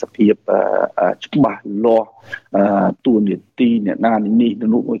សមាជិកភាពច្បាស់លាស់ទួនាទីអ្នកណានេះ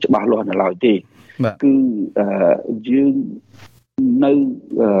នោះច្បាស់លាស់នៅឡើយទេគឺយើងនៅ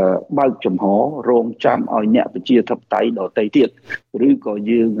បើកចំហរងចាំឲ្យអ្នកប្រជាធិបតេយ្យដទៃទៀតឬក៏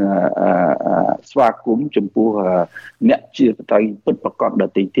យើងស្វាគមន៍ចំពោះអ្នកប្រជាធិបតេយ្យពិតប្រាកដដ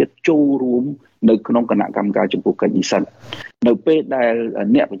ទៃទៀតចូលរួមនៅក្នុងគណៈកម្មការចំពោះកិច្ចនេះសិននៅពេលដែល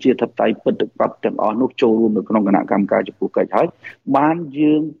អ្នកប្រជាធិបតេយ្យពិតប្រាកដទាំងអស់នោះចូលរួមនៅក្នុងគណៈកម្មការចំពោះកិច្ចហើយបាន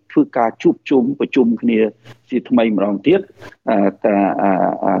យើងធ្វើការជួបជុំប្រជុំគ្នាជាថ្មីម្ដងទៀត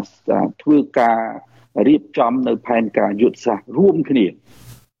ធ្វើការរៀបចំនៅផែនការយុទ្ធសាស្ត្ររួមគ្នា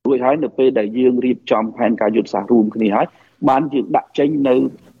រួចហើយនៅពេលដែលយើងរៀបចំផែនការយុទ្ធសាស្ត្ររួមគ្នាហើយបានយើងដាក់ចេញនៅ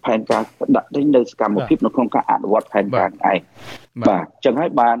ផែនការដាក់ចេញនៅសកម្មភាពនៅក្នុងការអនុវត្តផែនការឯងបាទអញ្ចឹងហើយ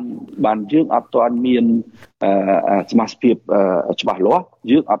បានយើងអត់ទាន់មានសមាជិកភាពច្បាស់លាស់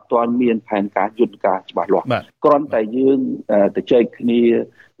យើងអត់ទាន់មានផែនការយន្តការច្បាស់លាស់គ្រាន់តែយើងទៅជែកគ្នា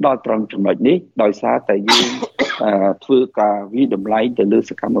ដល់ត្រង់ចំណុចនេះដោយសារតែយើងធ្វើការវិតម្លៃទៅលើ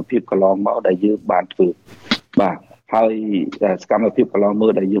សកម្មភាពកន្លងមកដែលយើងបានធ្វើបាទហើយសកម្មភាពកន្លងម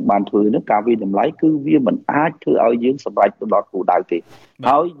កដែលយើងបានធ្វើនោះការវិតម្លៃគឺវាមិនអាចធ្វើឲ្យយើងសម្រេចទៅដល់គោលដៅទេ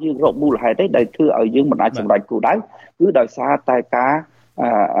ហើយយើងរកមូលហេតុទេដែលធ្វើឲ្យយើងមិនអាចសម្រេចគោលដៅគឺដោយសារតែការ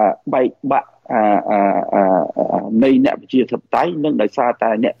បែកបាក់នៃអ្នកប្រជាធិបតេយ្យនិងដោយសារតែ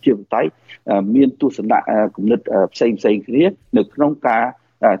អ្នកប្រជាធិបតេយ្យមានទស្សនៈគំនិតផ្សេងគ្នានៅក្នុងការ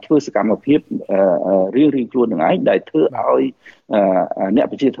ធ្វើសកម្មភាពរៀងខ្លួននឹងឯងដែលធ្វើឲ្យអ្នក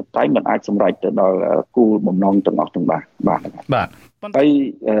ប្រជាធិបតេយ្យមិនអាចសម្រេចទៅដល់គោលបំណងទាំងអស់ទាំងបាទហើយ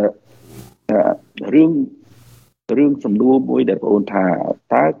រឿងសំណួរមួយដែលបងប្អូនថា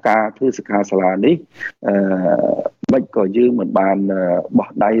តើការធ្វើសិក្ខាសាលានេះមិនក៏យើងមិនបានបោះ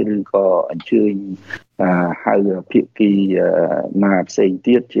ដៃឬក៏អញ្ជើញហៅភាគីណាផ្សេង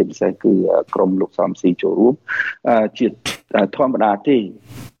ទៀតជាពិសេសគឺក្រុមលោកសំស៊ីចូលរួមជាធម្មតាទេ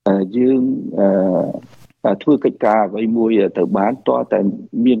យើងធ្វើកិច្ចការអ្វីមួយទៅបានតើតែ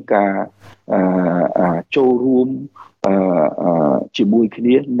មានការចូលរួមជាមួយគ្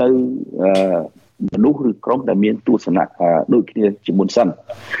នានៅមនុស្សឬក្រុមដែលមានទស្សនៈដូចគ្នាជាមុនសិន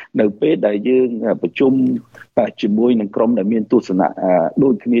នៅពេលដែលយើងប្រជុំជាមួយនឹងក្រុមដែលមានទស្សនៈដូ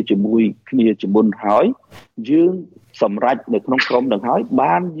ចគ្នាជាមួយគ្នាជាមុនហើយយើងសម្រេចនៅក្នុងក្រុមនឹងហើយ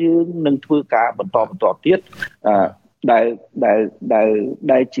បានយើងនឹងធ្វើការបន្តទៀត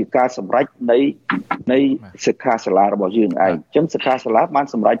ដែលជាការសម្រេចនៃសិក្ខាសាលារបស់យើងឯងអញ្ចឹងសិក្ខាសាលាបាន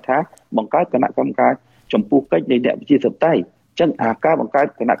សម្រេចថាបង្កើតគណៈកម្មការចំពោះកិច្ចនៃអ្នកប្រជាធិបតេយ្យចឹងការបង្កើត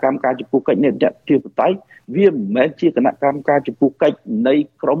គណៈកម្មការចំពោះកិច្ចនៃអ្នកប្រជាធិបតេយ្យវាមិនមែនជាគណៈកម្មការចំពោះកិច្ចនៃ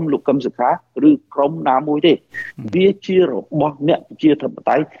ក្រុមលោកកឹមសុខាឬក្រុមណាមួយទេវាជារបស់អ្នកប្រជាធិប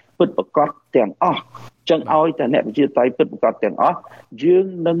តេយ្យពិតប្រាកដទាំងអស់ចឹងឲ្យតែអ្នកប្រជាធិបតេយ្យពិតប្រាកដទាំងអស់យើង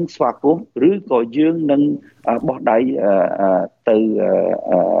នឹងស្វាគមន៍ឬក៏យើងនឹងបោះដៃទៅ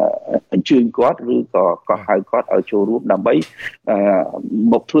អញ្ជើញគាត់ឬក៏ហៅគាត់ឲ្យចូលរួមដើម្បី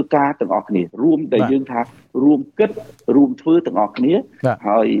មកធ្វើការទាំងអស់គ្នារួមតែយើងថារួមគិតរួមធ្វើទាំងអស់គ្នា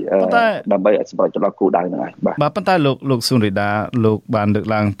ហើយដើម្បីឲ្យសម្រេចទៅដល់គោលដៅហ្នឹងហើយបាទប៉ុន្តែលោកស៊ុនរីដាលោកបានលើក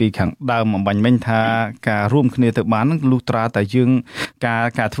ឡើងពីខាងដើមអំបញ្ញមិញថាការរួមគ្នាទៅបានហ្នឹងលុះត្រាតែយើងកា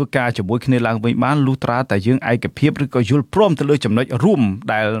រធ្វើការជាមួយគ្នាឡើងវិញបានលុះត្រាតែយើងឯកភាពឬក៏យល់ព្រមទៅលើចំណុចរួម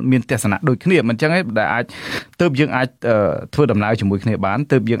ដែលមានទស្សនៈដូចគ្នាមិនអញ្ចឹងទេដែលអាចទើបយើងអាចធ្វើដំណើរជាមួយគ្នាបាន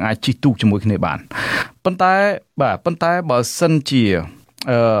ទើបយើងអាចជិះទូកជាមួយគ្នាបានប៉ុន្តែបើសិនជា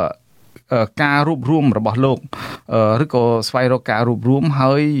ការរួបរวมរបស់លោកឬក៏ស្វែងរកការរួបរวม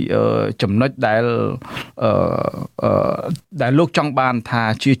ហើយចំណុចដែលលោកចង់បានថា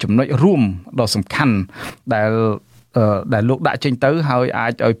ជាចំណុចរួមដ៏សំខាន់ដែលលោកដាក់ចេញទៅហើយអា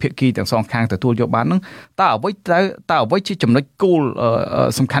ចឲ្យភាគីទាំងសងខាងទទួលយកបានហ្នឹងតើអ្វីជាចំណុចគោល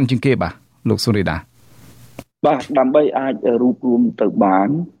សំខាន់ជាងគេបាទលោកស៊ុនរីដា បាទដើម្បីអាចរួបរวมទៅបាន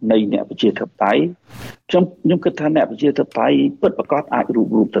នៃអ្នកប្រជាធិបតេយ្យខ្ញុំគិតថាអ្នកប្រជាធិបតេយ្យពិតប្រាកដអាចរួប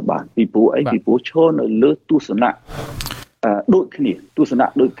រวมទៅបានពីព្រោះអីពីព្រោះឈរនៅលើទស្សនៈដូចគ្នាទស្សនៈ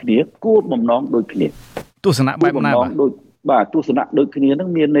ដូចគ្នាគោលបំណងដូចគ្នាទស្សនៈបែបណាបាទទស្សនៈដូចគ្នានឹង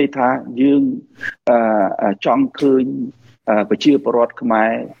មានន័យថាយើងចង់ឃើញប្រជាពលរដ្ឋខ្មែរ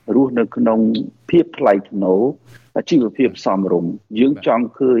រស់នៅក្នុងភាពថ្លៃថ្នូរជីវភាពសមរម្យយើងចង់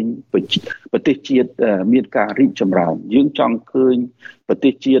ឃើញប្រទេសជាតិមានការរីកចម្រើនយើងចង់ឃើញប្រទេ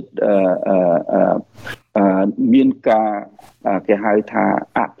សជាតិមានការគេហៅថា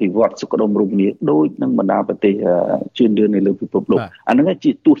អភិវឌ្ឍសុខដុមរមនាដូចនឹងបណ្ដាប្រទេសជឿនលឿននៅលើពិភពលោកអាហ្នឹង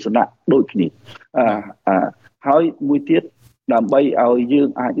ជាទស្សនៈដូចគ្នាហើយមួយទៀតដើម្បីឲ្យយើង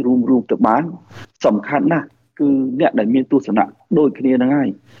អាចរួមទៅបានសំខាន់ណាស់គឺអ្នកដែលមានទស្សនៈដូចគ្នាហ្នឹងហើយ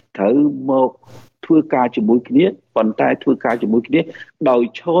ត្រូវមកធ្វើការជាមួយគ្នាប៉ុន្តែធ្វើការជាមួយគ្នាដោយ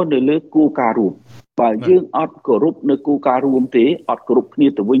ឈរនៅលើគោលការណ៍រួមបើយើងអត់គោរពនៅគោលការណ៍រួមទេអត់គោរពគ្នា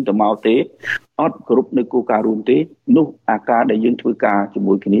ទៅវិញទៅមកទេអត់គោរពនៅគោលការណ៍រួមទេនោះអាការដែលយើងធ្វើការជា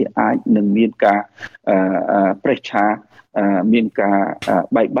មួយគ្នាអាចនឹងមានការប្រេះឆាមានការ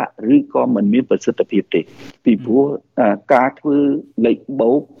បែកបាក់ឬក៏មិនមានប្រសិទ្ធភាពទេពីព្រោះការធ្វើលេខ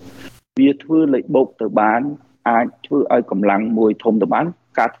បូកវាធ្វើលេខបូកទៅបានអាចធ្វើឲ្យកម្លាំងមួយធំទៅបាន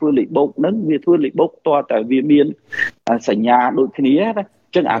ការធ្វើលេខបូកហ្នឹងវាធ្វើលេខបូកតើតែវាមានសញ្ញាដូចគ្នាណា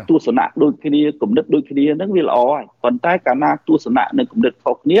ចឹងអាទស្សនៈដូចគ្នាគំនិតដូចគ្នាហ្នឹងវាល្អហើយប៉ុន្តែកាលណាទស្សនៈនិងគំនិត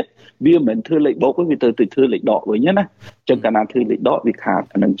ខុសគ្នាវាមិនធ្វើលេខបូកទេវាទៅធ្វើលេខដកវិញណាចឹងកាលណាធ្វើលេខដកវាខាត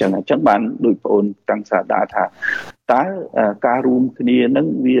អាហ្នឹងចឹងបានដូចបងអូនតាំងសាដាថាតើការរួមគ្នាហ្នឹង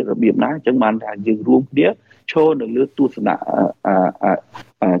វារបៀបណាចឹងបានថាយើងរួមគ្នាឈរនៅលើទស្សនៈ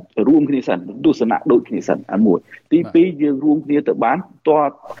រួមគ្នាសិនទស្សនៈដូចគ្នាសិនអាមួយទី2យើងរួមគ្នាទៅបានតើ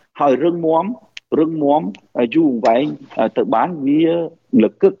ហើយរឹងមាំយូរវែងទៅបានវាល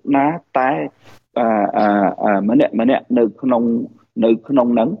កឹកណាតែម្នាក់នៅក្នុង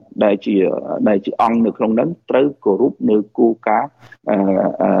ហ្នឹងដែលជាអង្គនៅក្នុងហ្នឹងត្រូវគោរពនៅគោលការណ៍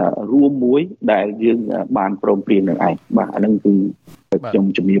រួមមួយដែលយើងបានព្រមព្រៀងនឹងឯងបាទអាហ្នឹងគឺខ្ញុំ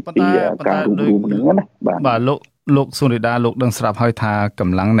ជំរាបពីការរួមហ្នឹងណាបាទលោកសុនិដាលោកដឹងស្រាប់ហើយថាក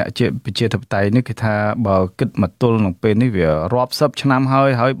ម្លាំងអ្នកជាប្រជាធិបតេយ្យនេះគឺថាបើគិតមកទល់ក្នុងពេលនេះវារាប់សិបឆ្នាំហើ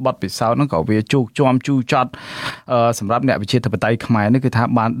យបទពិសោធន៍ហ្នឹងក៏វាជោគជាំជូរចត់សម្រាប់អ្នកប្រជាធិបតេយ្យខ្មែរនេះគឺថា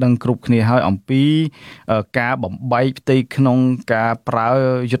បានដឹងគ្រប់គ្នាហើយអំពីការបំបែកផ្ទៃក្នុងការប្រើ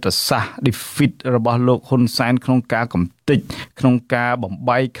យុទ្ធសាស្ត្រ defeat របស់លោកហ៊ុនសែនក្នុងការកំទេចក្នុងការបំ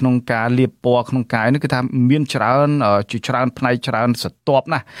បែកក្នុងការលាបពណ៌ក្នុងកាយនេះគឺថាមានច្រើនជាច្រើនផ្នែកច្រើនស្រទាប់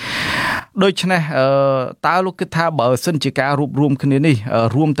ណាស់ដូច្នេះតើលោកគិតថាបើសិនជាការរួបរวมគ្នានេះ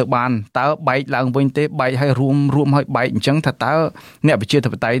រួមទៅបានតើបែកឡើងវិញទេបែកឲ្យរួមឲ្យបែកអញ្ចឹងថាតើអ្នកប្រជាធិ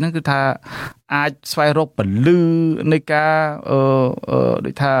បតេយ្យហ្នឹងគឺថាអាចស្វែងរកពលឺនៃការ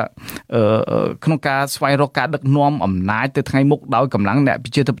ដូចថាក្នុងការស្វែងរកការដឹកនាំអំណាចទៅថ្ងៃមុខដោយកម្លាំងអ្នកប្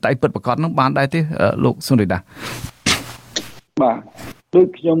រជាធិបតេយ្យពិតប្រាកដហ្នឹងបានដែរទេលោកសុនិដាបាទដូច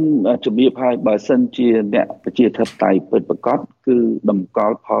ខ្ញុំជំរាបឲ្យបើសិនជាអ្នកប្រជាធិបតេយ្យពិតប្រាកដគឺតម្ក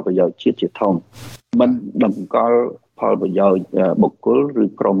ល់ផលប្រយោជន៍ជាតិជាធំមិនតម្កល់ផលប្រយោជន៍បុគ្គលឬ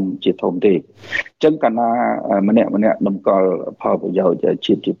ក្រុមជាធំទេអញ្ចឹងកាលណាម្នាក់តម្កល់ផលប្រយោជន៍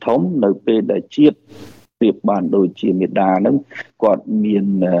ជាតិជាធំនៅពេលដែលជាតិប្រៀបបានដូចជាមេដាហ្នឹងគាត់មាន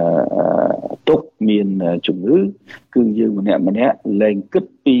ទុក្ខមានជំងឺគឺយើងម្នាក់លែងគិត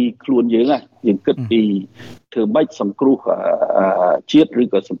ពីខ្លួនយើងគិតពីធ្វើម៉េចសង្គ្រោះជាតិឬ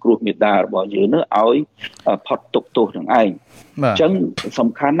ក៏សង្គ្រោះមេដារបស់យើងនឹងឲ្យផុតទុក្ខទោសនឹងឯងអញ្ចឹងសំ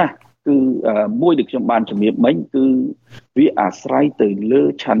ខាន់ណាស់គឺមួយដែលខ្ញុំបានជំរាបមិញគឺវាអាស្រ័យទៅលើ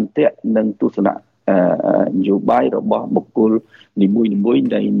ឆន្ទៈនិងទស្សនៈនយោបាយរបស់បុគ្គលនីមួយ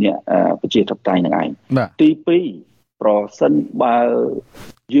នៃអ្នកប្រជាធិបតេយ្យនឹងឯងទី2ប្រសិនបើ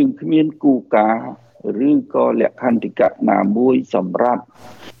យើងគ្មានគូការឬក៏លក្ខន្តិកៈណាមួយសម្រាប់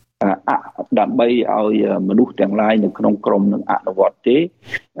ដើម្បីឲ្យមនុស្សទាំងឡាយនៅក្នុងក្រុមនឹងអនុវត្តទេ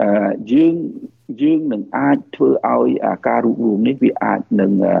យើងនឹងអាចធ្វើឲ្យការរួបរวมនេះវាអាចនឹ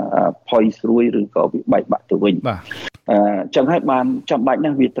ងផុយស្រួយឬក៏វាបែកបាក់ទៅវិញចឹងហើយបានចាំបាច់ណា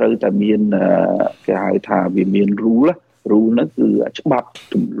ស់វាត្រូវតែមានគេហៅថាវាមាន rule ហ្នឹងគឺច្បាប់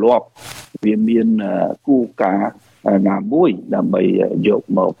ទម្លាប់វាមានគោលការណ៍ណាមួយដើម្បីយក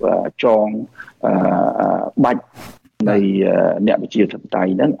មកចងបាច់នៃអ្នកវិជាធិបតេយ្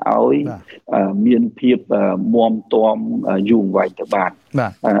យហ្នឹងឲ្យមានភាពមាំទាំយូរអង្វែងទៅបាន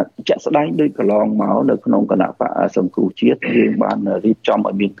ជាក់ស្ដែងដោយកន្លងមកនៅក្នុងគណៈបកសង្គ្រោះជាតិយើងបានរៀបចំ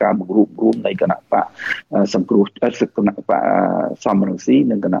ឲ្យមានការបង្រួបរួមនៃគណៈបកសង្គ្រោះគណៈបកសមរង្ស៊ី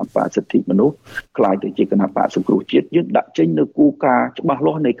និងគណៈបកសិទ្ធិមនុស្សក្លាយទៅជាគណៈបកសង្គ្រោះជាតិយើងដាក់ចេញនៅគោលការណ៍ច្បាស់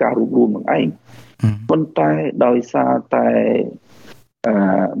លាស់នៃការរួបរวมនឹងឯងប៉ុន្តែដោយសារតែ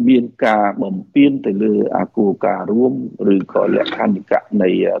មានការបំពេញទៅលើអាគោលការណ៍រួមឬក៏លក្ខន្តិកៈនៃ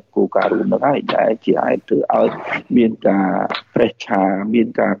គោលការណ៍រួមនោះហើយដែលជាហេតុធ្វើឲ្យមានការប្រេះឆាមាន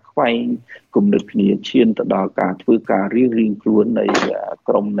ការខ្វែងគំនិតគ្នាឈានទៅដល់ការធ្វើការរៀងខ្លួននៃ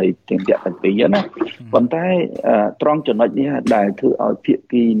ក្រមនៃទាំងទាំងពីរណាប៉ុន្តែត្រង់ចំណុចនេះដែលធ្វើឲ្យភា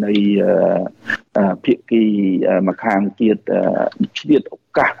គីនៃភាគីម្ខាងទៀតឆ្លៀតឱ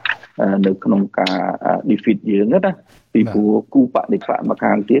កាសនៅក្នុងការ defeat យើងណាពីព្រោះគូបដិបកម្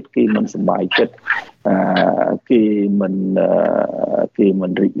ខាងទៀតគេមិនសប្បាយចិត្តគេមិន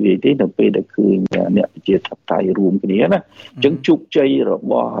រីករាយទេនៅពេលដែលឃើញអ្នកប្រជាធិបតេយ្យរួមគ្នាណាអញ្ចឹងជោគជ័យរ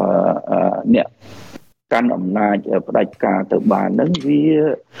បស់អ្នកកាន់អំណាចផ្ដាច់ការទៅបានហ្នឹងវា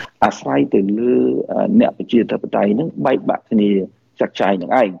អាស្រ័យទៅលើអ្នកប្រជាធិបតេយ្យហ្នឹងបែកបាក់គ្នាចាក់ចែងនឹ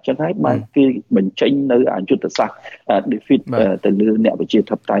ងឯងចឹងហើយបានគេបញ្ចេញនៅអយុទ្ធសាស្ត្រ defeat ទៅលើអ្នកប្រជា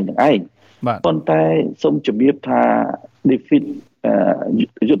ធិបតេយ្យនឹងឯងប៉ុន្តែសូមជំរាបថា defeat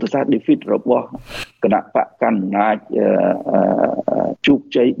យុទ្ធសាស្ត្រ defeat របស់គណៈបកកណ្ដាលអំណាចជោគ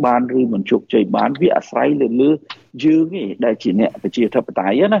ជ័យបានឬមិនជោគជ័យបានវាអាស្រ័យលើយើងឯងដែលជាអ្នកប្រជាធិបតេ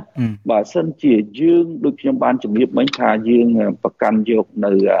យ្យណាបើសិនជាយើងដូចខ្ញុំបានជំរាបមិញថាយើងប្រកាន់យក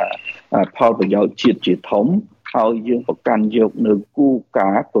នៅផលប្រយោជន៍ជាតិជាធំហើយយើងប្រកាន់យកនៅគោលកា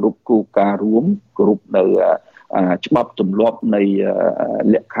រណ៍គ្រប់គោលការណ៍រួមគ្រប់នៅច្បាប់ទម្លាប់នៃ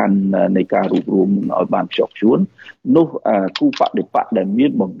លក្ខខណ្ឌនៃការរួបរวมឲ្យបានខ្ជាប់ខ្ជួននោះគូបដិបកដែលមា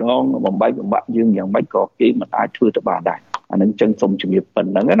នបំដងបំបែកបំបាក់យើងយ៉ាងម៉េចក៏គេមិនអាចធ្វើទៅបានដែរអានឹងចឹងសូមជំរាបប៉ុ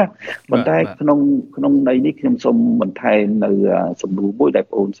ណ្្នឹងណាប៉ុន្តែក្នុងន័យនេះខ្ញុំសូមបន្ថែមនៅសំណួរមួយដែលប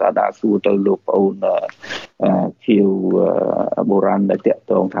ងអូនសាដាសួរទៅលោកបងអូនខៀវបុរាណដែលតាក់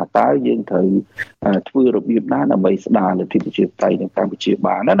ទងថាតើយើងត្រូវធ្វើរបៀបណាដើម្បីស្ដារលទ្ធិប្រជាធិបតេយ្យនៅកម្ពុជា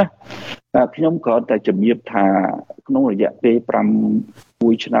បានណាខ្ញុំក៏តែជំរាបថាក្នុងរយៈពេល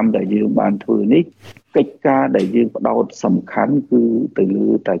6ឆ្នាំដែលយើងបានធ្វើនេះកិច្ចការដែលយើងផ្ដោតសំខាន់គឺទៅលើ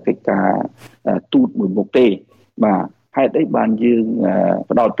តែកិច្ចការទូតមួយមុខទេបាទហេតុអីបានយើង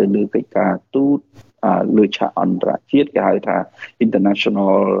ផ្ដោតទៅលើកិច្ចការទូតលើឆាកអន្តរជាតិគេហៅថា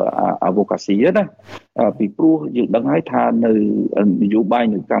international advocacy ណាពីព្រោះយើងដឹងហើយថានៅនយោបាយ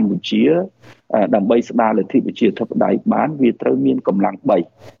នៅកម្ពុជាដើម្បីស្ដារលទ្ធិប្រជាធិបតេយ្យបានវាត្រូវមានកម្លាំង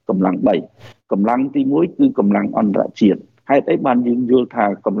3កម្លាំងទី1គឺកម្លាំងអន្តរជាតិហេតុអីបានយើងយល់ថា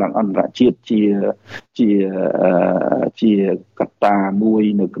កម្លាំងអន្តរជាតិជាកត្តាមួយ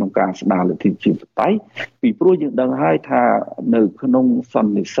នៅក្នុងការស្ដារលទ្ធិប្រជាធិបតេយ្យពីព្រោះយើងដឹងហើយថានៅក្នុងស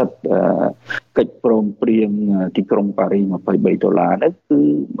ន្និសីទកិច្ចព្រមព្រៀងទីក្រុងប៉ារីស$23ហ្នឹងគឺ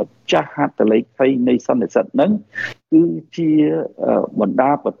ម្ចាស់ហត្ថលេខីនៃសន្និសីទហ្នឹងគឺជាបណ្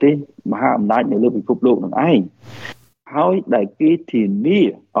ដាប្រទេសមហាអំណាចនៅលើពិភពលោកនឹងឯងហើយដែលគេធានា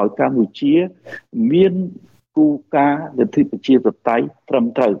ឲ្យកម្ពុជាមានគូការលទ្ធិប្រជាធិបតេយ្យត្រឹម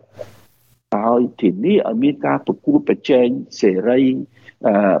ត្រូវហើយធានាឲ្យមានការប្រកួតប្រជែងសេរី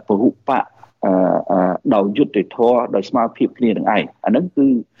ពហុបកដោយយុត្តិធម៌ដោយស្មារតីគ្នានឹងឯងអាហ្នឹងគឺ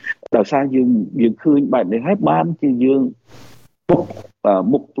ដោយសារយើងឃើញបែបនេះហើយបានជាយើង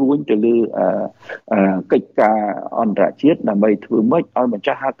មុខព្រួញទៅលើកិច្ចការអន្តរជាតិដើម្បីធ្វើម៉េចឲ្យម្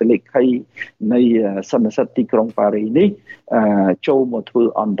ចាស់ហត្ថលេខីនៃសន្និសីទទីក្រុងប៉ារីសនេះចូលមកធ្វើ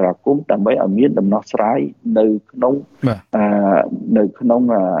អន្តរាគមន៍ដើម្បីឲ្យមានដំណោះស្រាយនៅក្នុង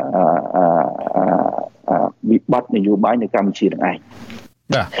វិបត្តិនយោបាយនៅកម្ពុជានឹងឯង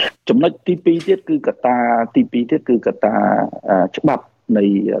ចំណុចទី2ទៀតគឺកត្តាច្បាប់នៃ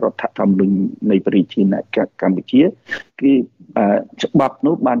រដ្ឋធម្មនុញ្ញនៃប្រជាជាតិកម្ពុជាគឺច្បាប់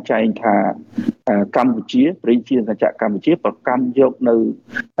នោះបានចែងថាកម្ពុជាប្រជាជាតិកម្ពុជាប្រកាន់យកនៅ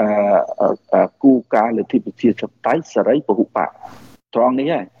គូការលទ្ធិប្រជាធិបតេយ្យសេរីពហុបកត្រង់នេះ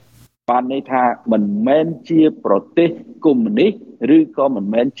ហើយបានន័យថាមិនមែនជាប្រទេសកុម្មុយនីសឬក៏មិន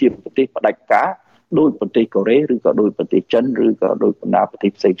មែនជាប្រទេសផ្ដាច់ការដោយប្រទេសកូរ៉េឬក៏ដោយប្រទេសចិនឬក៏ដោយបណ្ដាប្រទេស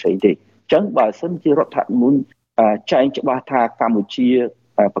ផ្សេងៗទេអញ្ចឹងបើសិនជារដ្ឋធម្មនុញ្ញចែងច្បាស់ថាកម្ពុជា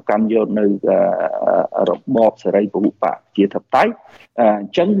ប្រកាន់យកនៅរបបសេរីពហុបកជាធិបតេយ្យអ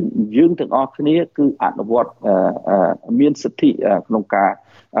ញ្ចឹងយើងទាំងអស់គ្នាគឺអនុវត្តមានសិទ្ធិក្នុងការ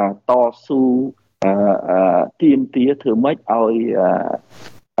តស៊ូទាមទារធ្វើម៉េចឲ្យ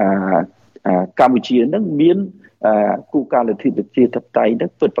កម្ពុជានឹងមានគូការលទ្ធិប្រជាធិបតេយ្យនឹង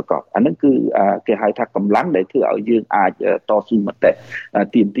ពិតប្រាកដអានឹងគឺគេហៅថាកម្លាំងដែលធ្វើឲ្យយើងអាចតស៊ូមតិ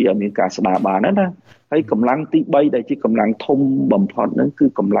ទាមទារឲ្យមានការស្ដារបានណាហើយកម្លាំងទី3ដែលជាកម្លាំងធំបំផុតហ្នឹងគឺ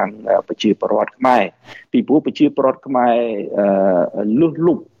កម្លាំងប្រជាពលរដ្ឋខ្មែរពីព្រោះប្រជាពលរដ្ឋខ្មែរលុះ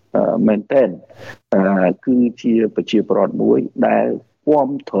លុបមែនទែនគឺជាប្រជាពលរដ្ឋមួយដែលគាំ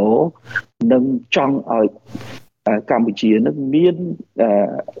ទ្រនិងចង់ឲ្យកម្ពុជានឹងមាន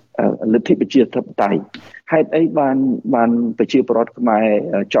លទ្ធិប្រជាធិបតេយ្យហេតុអីបានប្រជាពលរដ្ឋខ្មែរ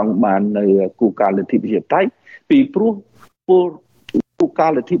ចង់បាននៅគូការលទ្ធិប្រជាធិបតេយ្យពីព្រោះពល គោលការ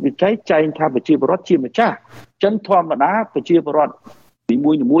ណ៍លទ្ធិប្រជាធិបតេយ្យចែងថាប្រជាពលរដ្ឋជាម្ចាស់ចឹងធម្មតាប្រជាពលរដ្ឋនី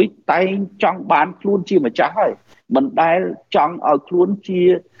មួយៗតែងចង់បានខ្លួនជាម្ចាស់ហើយមិនដែលចង់ឲ្យខ្លួនជា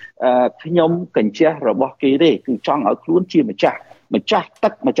ខ្ញុំកញ្ចេះរបស់គេទេគឺចង់ឲ្យខ្លួនជាម្ចាស់ទឹ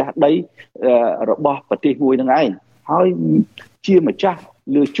កម្ចាស់ដីរបស់ប្រទេសមួយនឹងឯងហើយជាម្ចាស់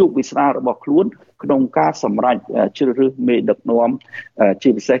លើជោគវាសនារបស់ខ្លួនក្នុងការសម្រេចជ្រើសរើសមេដឹកនាំជា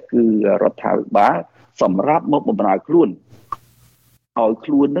ពិសេសគឺរដ្ឋាភិបាលសម្រាប់មកបម្រើខ្លួនឲ្យ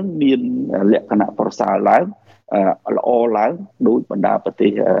ខ្លួននឹងមានលក្ខណៈប្រសើរឡើងល្អឡើងដោយបណ្ដាប្រទេ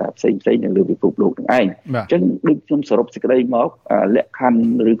សផ្សេងៗនៅលើពិភពលោកនឹងឯងអញ្ចឹងដូចខ្ញុំសរុបសេចក្តីមកលក្ខខណ្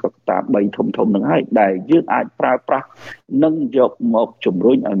ឌឬក៏កត្តា3ធំនឹងហើយដែលយើងអាចប្រើប្រាស់និងយកមកជំ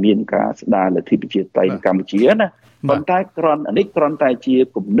រុញឲ្យមានការស្ដារលទ្ធិប្រជាធិបតេយ្យនៅកម្ពុជាណាប៉ុន្តែគ្រាន់តែជា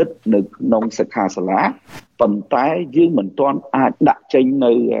គំនិតនៅក្នុងសិក្ខាសាលាប៉ុន្តែយើងមិនទាន់អាចដាក់ចេញ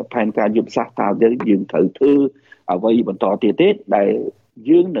នៅផែនការយុទ្ធសាស្ត្រតើយើងត្រូវធ្វើអ្វីបន្តទៀតទេដែល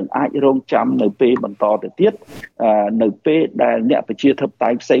យើងនឹងអាចរងចាំនៅពេលបន្តទៅទៀតនៅពេលដែលអ្នកប្រជាធិបតេ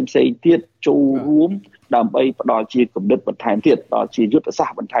យ្យផ្សេងទៀតចូលរួមដើម្បីផ្ដល់ជាគំនិតបន្ថែមទៀតដល់ជាយុទ្ធសាស្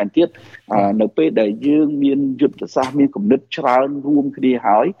ត្របន្ថែមទៀតនៅពេលដែលយើងមានយុទ្ធសាស្ត្រមានគំនិតច្រើនរួមគ្នា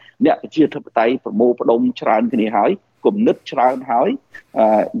ហើយអ្នកប្រជាធិបតេយ្យប្រមូលផ្ដុំច្រើនគ្នាហើយគំនិតច្រើនហើយ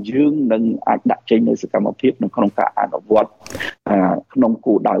យើងនឹងអាចដាក់ចេញនូវសកម្មភាពនៅក្នុងការអនុវត្តក្នុង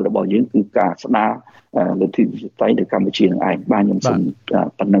គោលដៅរបស់យើងគឺការស្ដារលទ្ធិប្រជាធិបតេយ្យនៅកម្ពុជានឹងឯងបាទខ្ញុំសូម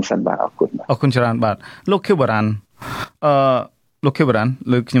ប៉ុណ្្នឹងសិនបាទអរគុណច្រើនបាទលោកខៀវបារានលោកខៀវបារាន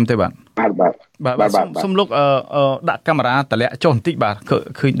លើខ្ញុំទេបាទសូមលោកដាក់កាមេរ៉ាតម្លាក់ចុះបន្តិចបាទ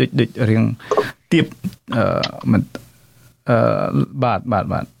ឃើញដូចរៀងទៀបមិនបា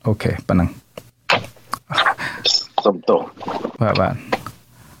ទអូខេប៉ុណ្ណឹងសុំទោស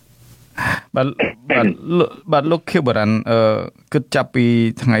បាទលោកខៀវបារានគិតចាប់ពី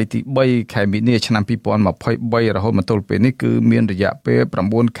ថ្ងៃទី3ខែមីនាឆ្នាំ2023រហូតមកទល់ពេលនេះគឺមានរយៈពេល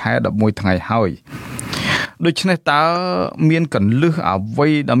9ខែ11ថ្ងៃហើយដូច្នេះតើមានកន្លឹះអ្វី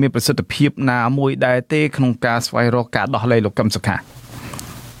ដែលមានប្រសិទ្ធភាពណាមួយដែរទេក្នុងការស្វែងរកការដោះលែងលោកកឹមសុខា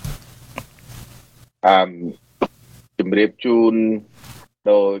ជំរាបជូន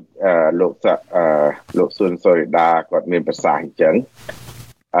ដោយលោកស៊ុនសូរីដាគាត់មានប្រសាសន៍អញ្ចឹង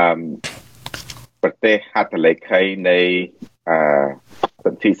ប្រទេសហត្ថលេខីនៃស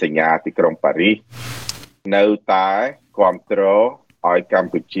ន្ធិសញ្ញាទីក្រុងប៉ារីសនៅតែគាំទ្រឲ្យក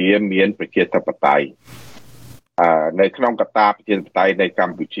ម្ពុជាមានប្រជាធិបតេយ្យនៅក្នុងកត្តាប្រជាធិបតេយ្យនៅក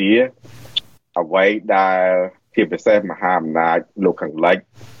ម្ពុជាអ្វីដែលជាពិសេសមហាអំណាចលោកខាងលិច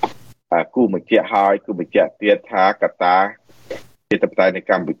គូបញ្ជាក់ហើយគូបញ្ជាក់ទៀតថាកត្តាប្រជាធិបតេយ្យនៅ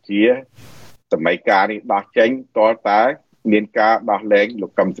កម្ពុជាសម័យកាលនេះដោះចេញទាល់តែមានការដោះលែងលោ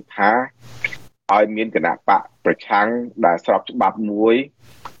កកឹមសុខាឲ្យមានគណៈបកប្រឆាំងដែលស្របច្បាប់មួយ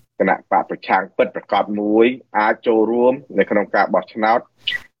គណៈបកប្រឆាំងពិតប្រាកដមួយអាចចូលរួមនៅក្នុងការបោះឆ្នោត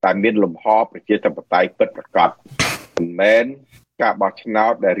តែមានលំហប្រជាធិបតេយ្យពិតប្រាកដមិនមែនការបោះឆ្នោ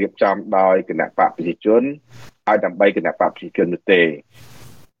តដែលរៀបចំដោយគណៈបកប្រជាជនឲ្យដើម្បីគណៈបកប្រជាជននោះទេ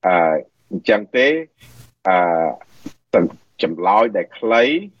អញ្ចឹងទេចម្លើយដែលខ្លី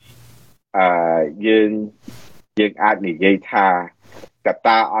យើងអាចនិយាយថាកត្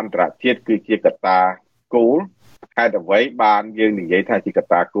តាអន្តរជាតិគឺជាកត្តាគោលហេតុអ្វីបានយើងនិយាយថាជាកត្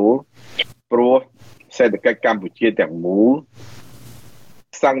តាគោលព្រោះសេដ្ឋកិច្ចកម្ពុជាទាំងមូល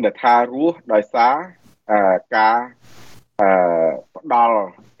សង្កត់ថារស់ដោយសារការផ្ដល់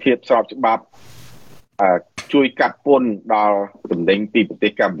ភាពស្របច្បាប់ជួយកាត់ពន្ធដល់តំណែងពីប្រទេ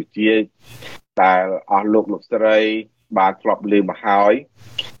សកម្ពុជាដែលអស់លោកស្រីបានធ្លាប់លើមកហើយ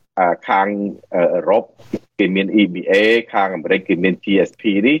ខាងអឺរ៉ុបគេមាន EBA ខាងអាមេរិកគេមាន GSP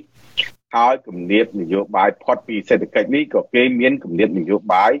នេះហើយគំនាបនយោបាយផុតពីសេដ្ឋកិច្ចនេះក៏គេមានគំនាបនយោ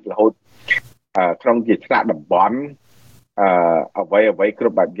បាយរហូតក្នុងជាថ្នាក់តំបន់អ្វីគ្រ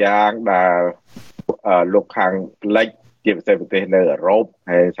ប់បែបយ៉ាងដែលលោកខាងលិចជាពិសេសប្រទេសនៅអឺរ៉ុប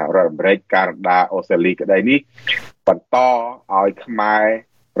ហើយសហរដ្ឋអាមេរិកកាណាដាអូស្ត្រាលីក្តីនេះបន្តឲ្យខ្មែរ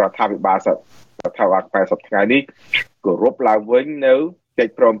រដ្ឋាភិបាលខ្មែរសប្តាហ៍ថ្ងៃនេះគោរពឡើងវិញនៅកិច្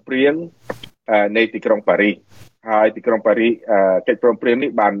ចព្រមព្រៀងនៃទីក្រុងប៉ារីសហើយទីក្រុងប៉ារីសកិច្ចព្រមព្រៀង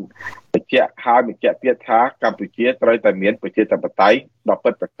នេះបានបញ្ជាក់ទៀតថាកម្ពុជាត្រូវតែមានប្រជាធិបតេយ្យដ៏ពិ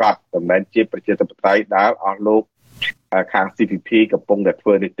តប្រាកដមិនមែនជាប្រជាធិបតេយ្យដែលអស់លោកខាង CPP កំពុងតែធ្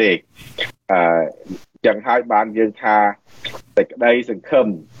វើនេះទេចឹងហើយបានយើងថាសេចក្តីសង្ឃឹម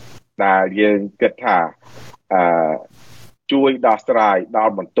ដែលយើងគិតថាជួយដោះស្រាយដ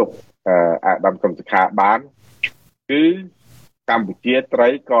ល់បន្ទុកអាដាមកឹមសុខាបានគឺកម្ពុជាត្រូ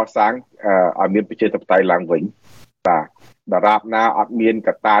វកសាងឲ្យមានប្រជាធិបតេយ្យឡើងវិញបាទដរាបណាអត់មានក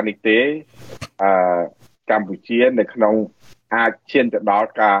ត្តានេះទេកម្ពុជានៅក្នុងអាចឈានទៅដល់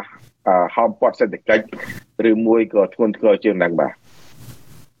ការហោមព័ទ្ធសេដ្ឋកិច្ចឬមួយក៏ធ្ងន់ធ្ងរជាងហ្នឹងបាទ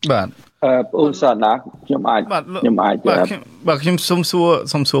បាទបងអូនសាណាខ្ញុំអាចបាទខ្ញុំសុំ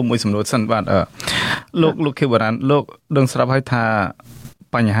សួរមួយសំណួរសិនបាទលោកខេបរ៉ាន់លោកដឹងស្រាប់ហើយថា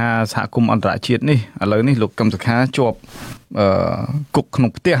បញ្ហាសហគមន៍អន្តរជាតិនេះឥឡូវនេះលោកកឹមសុខាជាប់គុកក្នុង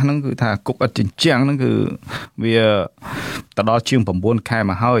ផ្ទះហ្នឹងគឺថាគុកឥតជញ្ជាំងហ្នឹងគឺវាទៅដល់ជាង9 ខែ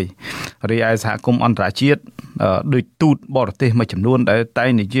មកហើយរីឯសហគមន៍អន្តរជាតិដោយទូតបរទេសមួយចំនួនដែលតែ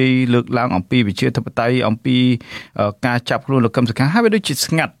និយាយលើកឡើងអំពីវិជាធិបតេយ្យអំពីការចាប់ខ្លួនលោកកឹមសុខាហើយវាដូចជា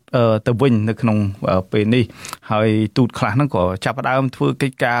ស្ងាត់ទៅវិញនៅក្នុងពេលនេះហើយទូតខ្លះហ្នឹងក៏ចាប់ផ្ដើមធ្វើកិ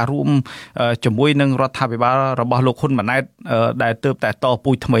ច្ចការរួមជាមួយនឹងរដ្ឋាភិបាលរបស់លោកហ៊ុនម៉ាណែតដែលទើបតែត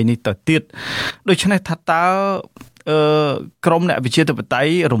ពូជថ្មីនេះទៅទៀតដូច្នេះថាតើក្រមអ្នកវិជាធិបតេយ្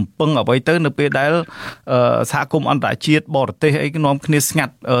យរំពឹងអ្វីទៅនៅពេលដែលសហគមន៍អន្តរជាតិបរទេសអីនាំគ្នាស្ងា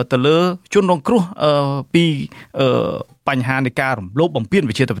ត់ទៅលើជនរងគ្រោះពីបញ្ហានៃការរំលោភបំពាន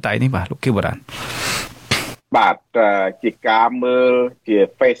វិជាធិបតេយ្យនេះបាទលោកគីវរ៉ាន់បាទជាការមើលជា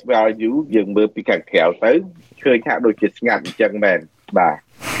face value យើងមើលពីខាងក្រៅទៅឃើញថាដូចជាស្ងាត់អញ្ចឹងមែនបាទ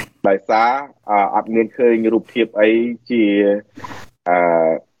ដោយសារអត់មានឃើញរូបភាពអីជា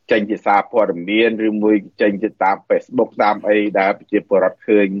ចេញជាសារព័ត៌មានឬមួយចេញទៅតាម Facebook តាមអីដែលប្រជាពលរដ្ឋ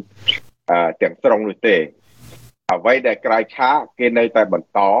ឃើញទាំងស្រុងនោះទេអ្វីដែលក្រៅឆាកគេនៅតែបន្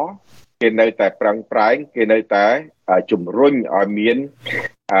តគេនៅតែប្រឹងប្រែងគេនៅតែជំរុញឲ្យមាន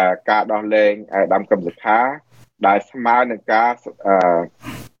ការដោះលែងអាដាមកឹមសុខាដែលស្មើនឹងការ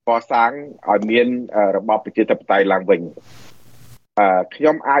កសាងឲ្យមានរបបប្រជាធិបតេយ្យឡើងវិញខ្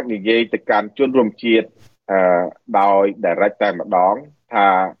ញុំអាចនិយាយទៅកាន់ជនរួមជាតិដោយ direct តែម្ដងថា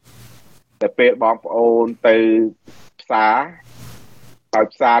តែពេលបងប្អូនទៅផ្សារហើយ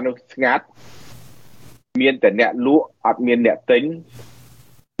ផ្សារនោះស្ងាត់មានតែអ្នកលក់អត់មានអ្នកទិញ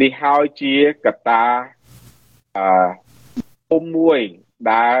នេះហើយជាកត្តាពុំមួយ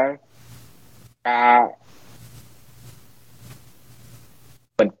ដែលការ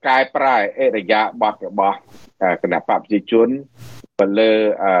បង្កែប្រែអរិយាប័ត្ររបស់គណៈបព្វជិជនទៅលើ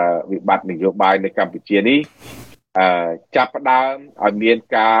វិបត្តិនយោបាយនៅកម្ពុជានេះចាប់ផ្ដើមឲ្យមាន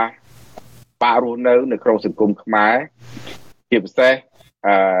ការបាក់រស់នៅក្នុងសង្គមខ្មែរជាពិសេស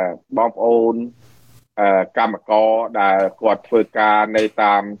បងប្អូនកម្មករដែលគាត់ធ្វើការនៅ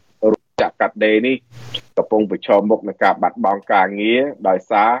តាមរោងចក្រកាត់ដេរនេះកំពុងប្រឈមមុខនឹងការបាត់បង់ការងារដោយ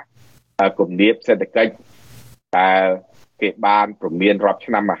សារគំនាបសេដ្ឋកិច្ចដែលគេបានព្រមានរាប់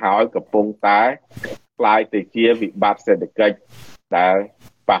ឆ្នាំមកហើយកំពុងតែคล้ายទៅជាវិបត្តិសេដ្ឋកិច្ចដែល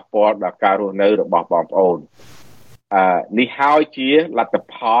ប៉ះពាល់ដល់ការរស់នៅរបស់បងប្អូននេះហើយជាលទ្ធ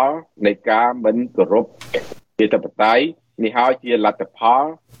ផលនៃការមិនគោរពប្រជាធិបតេយ្យនេះហើយជាលទ្ធផល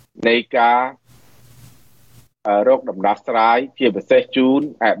នៃការរោគដំណោះស្រាយជាពិសេសជូន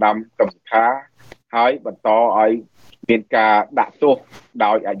អាដាមកឹមសុខាហើយបន្តឲ្យមានការដាក់ទោស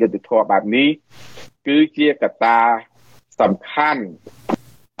ដោយអយុត្តិធម៌បែបនេះគឺជាកត្តាសំខាន់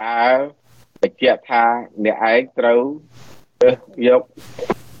ដែលបញ្ជាក់ថាអ្នកឯងត្រូវយក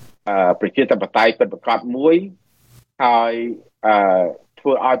ប្រជាធិបតេយ្យពិតប្រាកដមួយហើយធ្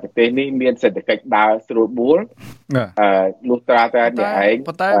វើឲ្យប្រទេសនេះមានសេដ្ឋកិច្ចដើរស្រួលបួលលុះត្រាតែអ្នកឯង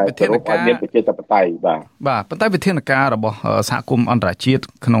ប៉ុន្តែវិធានការមានប្រជាធិបតេយ្យបាទប៉ុន្តែវិធានការរបស់សហគមន៍អន្តរជាតិ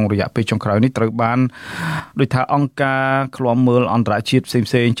ក្នុងរយៈពេលចុងក្រោយនេះត្រូវបានដូចថាអង្គការឃ្លាំមើលអន្តរជាតិផ្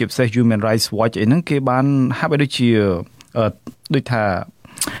សេងៗជាពិសេស Human Rights Watch អីហ្នឹងគេបានហាក់បីដូចជាដូចថា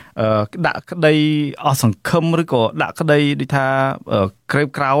ដាក់ក្តីអស់សង្ឃឹមឬក៏ដាក់ក្តីដូចថាក្រេប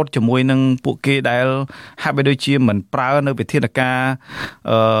ក្រោតជាមួយនឹងពួកគេដែលហាក់បីដូចជាមិនប្រើនៅវិធានការ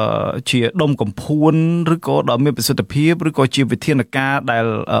ជាដុំកំភួនឬក៏ដ៏មានប្រសិទ្ធភាពឬក៏ជាវិធានការដែល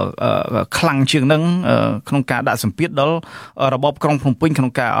ខ្លាំងជាងនឹងក្នុងការដាក់សម្ពាធដល់របបក្រុងភ្នំពេញក្នុ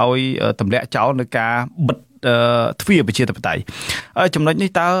ងការឲ្យទម្លាក់ចោលនៅការបិទទ្វារប្រជាធិបតេយ្យចំណុចនេះ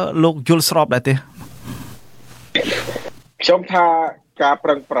តើលោកយល់ស្របដែរទេខ្ញុំថាការប្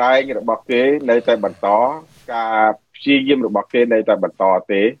រឹងប្រែងរបស់គេនៅតែបន្តការព្យាយាមរបស់គេនៅតែបន្ត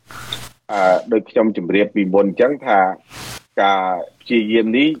ទេដោយខ្ញុំជម្រាបពីមុនអញ្ចឹងថាការព្យាយាម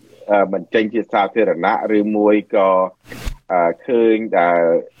នេះមិនចេញជាសាធារណៈឬមួយក៏ឃើញដែល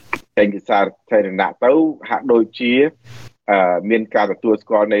ចេញជាសាធារណៈទៅហាក់ដូចជាមានការទទួលស្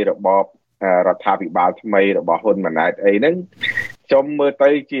គាល់នៃរបបរដ្ឋាភិបាលថ្មីរបស់ហ៊ុនម៉ាណែតអីហ្នឹងខ្ញុំមើលទៅ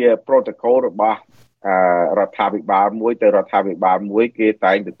ជា protocol របស់រដ្ឋាភិបាលមួយទៅរដ្ឋាភិបាលមួយគេ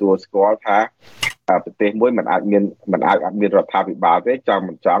តែងទទួលស្គាល់ថាប្រទេសមួយមិនអាចមានរដ្ឋាភិបាលទេចង់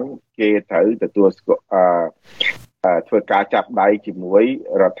មិនចង់គេត្រូវទទួលស្គាល់ធ្វើការចាប់ដៃជាមួយ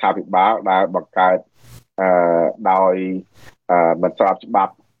រដ្ឋាភិបាលដែលបង្កើតដោយមិនស្របច្បា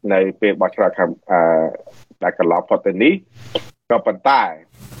ប់នៅពេលបោះឆ្នោតដែលកន្លងផុតទៅនេះក៏ប៉ុន្តែ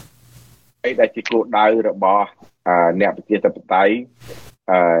ឯដែលជាគោលដៅរបស់អ្នកប្រជាធិបតេយ្យ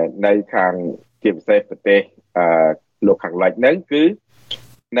នៅខាងជាពិសេសប្រទេសលោកខាងលិចហ្នឹងគឺ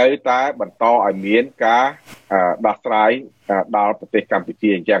នៅតែបន្តឲ្យមានការដោះស្រាយដល់ប្រទេសកម្ពុជា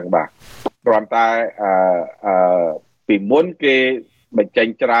អញ្ចឹងបាទគ្រាន់តែពីមុនគេបញ្ចេញ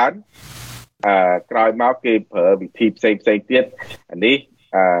ច្រើនក្រោយមកគេប្រើវិធីផ្សេងទៀតនេះ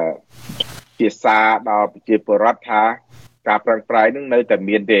ជាសារដល់ប្រជាពលរដ្ឋថាការប្រឹងប្រែងនឹងនៅតែ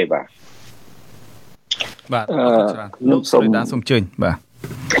មានទេបាទលោកសុរិដាសូមជើញបា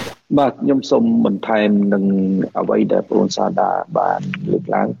ទខ្ញុំសូមបន្ថែមនឹងអ្វីដែលប្អូនសាដាបានលើក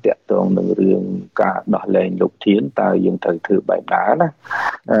ឡើងតាក់ទងនឹងរឿងការដោះលែងលោកធានតើយើងត្រូវធ្វើបែបណាណា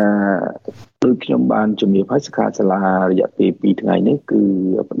ដូចខ្ញុំបានជំរាបឲ្យសិក្ខាសាលារយៈពេល2ថ្ងៃនេះគឺ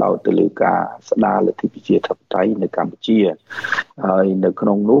ផ្ដោតទៅលើការស្ដារលទ្ធិប្រជាធិបតេយ្យនៅកម្ពុជាហើយនៅក្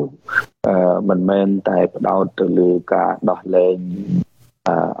នុងនោះមិនមែនតែផ្ដោតទៅលើការដោះលែង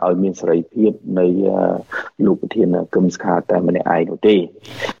ឲ្យមានសេរីភាពនៃលោកប្រធានគឹមសុខាតែម្នាក់ឯងនោះទេ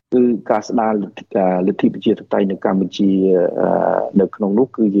គឺការស្ដារលទ្ធិប្រជាធិបតេយ្យនៅកម្ពុជានៅក្នុងនោះ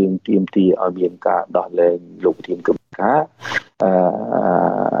គឺយើងទាមទារឲ្យមានការដោះលែងលោកប្រធានគឹមសុខា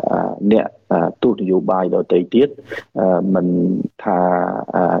អ្នកទូតនយោបាយដទៃទៀតមិនថា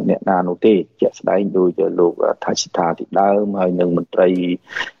អ្នកណានោះទេជាក់ស្ដែងដោយលោកថាសិដ្ឋាទីដើមហើយនឹងមន្ត្រី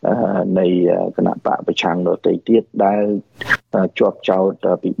នៃគណៈបកប្រឆាំងដទៃទៀតដែលជាប់ចោទ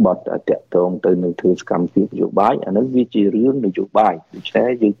ពីបទតាក់ទងទៅនឹងធ្វើសកម្មភាពនយោបាយអានោះវាជារឿងនយោបាយដូច្នេះ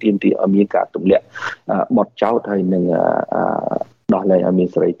យើងទាមទារឲ្យមានការទម្លាក់បទចោទហើយនឹងដោះលែងឲ្យមាន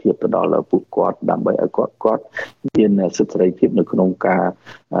សេរីភាពទៅដល់ពួកគាត់ដើម្បីឲ្យគាត់មានសិទ្ធិសេរីភាពនៅក្នុងការ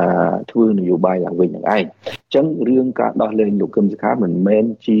ធ្វើនយោបាយឡើងវិញនឹងឯងអញ្ចឹងរឿងការដោះលែងលោកគឹមសុខាមិនមែន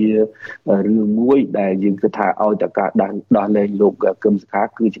ជារឿងមួយដែលយើងគិតថាឲ្យតែការដោះលែងលោកគឹមសុខា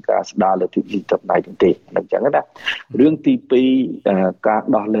គឺជាការស្ដារលទ្ធិប្រជាធិបតេយ្យទេអញ្ចឹងណារឿងទី2ការ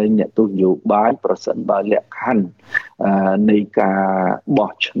ដោះលែងអ្នកទស្សនយោបាយប្រសិនបើលក្ខខណ្ឌនៃការ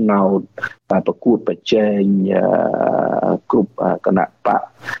បោះឆ្នោតប្រកួតប្រជែងគ្រប់គណៈបក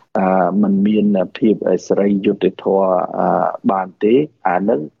มันមានភាពសេរីយុត្តិធម៌បានទេអា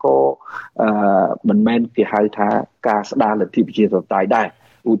នឹងក៏មិនមែនគេហៅថាការស្ដារលទ្ធិប្រជាធិបតេយ្យដែរ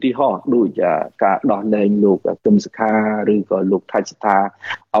ឧទាហរណ៍ដូចការដោះលែងលោកគឹមសុខាឬក៏លោកថាសិដ្ឋា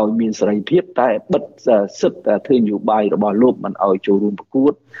ឲ្យមានសេរីភាពតែបិទសិទ្ធិធ្វើនយោបាយរបស់លោកមិនឲ្យចូលរួមប្រកួ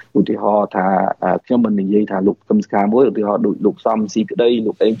តឧទាហរណ៍ថាខ្ញុំមិននិយាយថាលោកគឹមសុខាមួយឧទាហរណ៍ដូចលោកសំស៊ីក្តី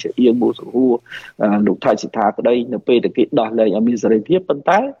លោកអេងជាអៀងមូសុហួរលោកថាសិដ្ឋាក្តីនៅពេលដែលគេដោះលែងឲ្យមានសេរីភាពប៉ុន្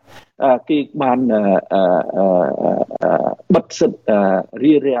តែគេបានបិទសិទ្ធិ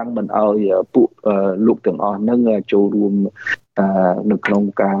រារាំងមិនឲ្យពួកលោកទាំងអស់នឹងចូលរួមនៅក្នុង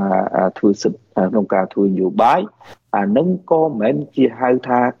ការធ្វើសិទ្ធិក្នុងការធ្វើនយោបាយអានឹងក៏មិនមែនជាហៅ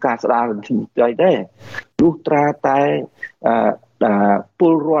ថាការស្ដារលទ្ធិប្រជាធិបតេយ្យដែរលុះត្រាតែព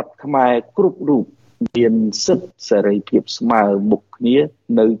លរដ្ឋខ្មែរគ្រប់រូបមានសិទ្ធិសេរីភាពស្មើមុខគ្នា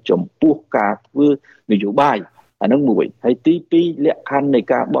នៅចំពោះការធ្វើនយោបាយអានឹងមួយហើយទី2លក្ខខណ្ឌនៃ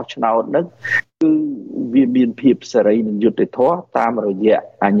ការបោះឆ្នោតហ្នឹងគឺវាមានភាពសេរីនិងយុត្តិធម៌តាមរយៈ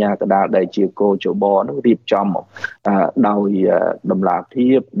អាជ្ញាកណ្ដាលដែលជាកោជបនោះរៀបចំដោយតម្លាភា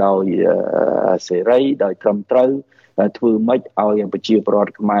ពដោយសេរីដោយត្រឹមត្រូវធ្វើម៉េចឲ្យប្រជាពលរដ្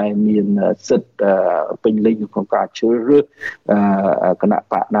ឋខ្មែរមានសិទ្ធិពេញលេញក្នុងការជ្រើសរើសគណៈ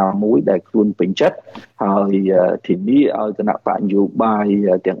បកណាមួយដែលខ្លួនពេញចិត្តហើយធានាឲ្យគណៈបកនយោបាយ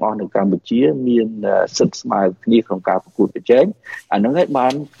ទាំងអស់នៅកម្ពុជាមានសិទ្ធិស្មើគ្នាក្នុងការប្រកួតប្រជែងអានឹងហើយបា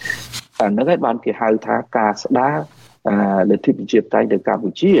នគេហៅថាការស្ដារលទ្ធិប្រជាធិបតេយ្យនៅកម្ពុ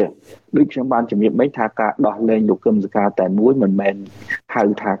ជាដូចខ្ញុំបានជំរាបមិញថាការដោះលែងលោកគឹមសុខាតែមួយមិនមែនហៅ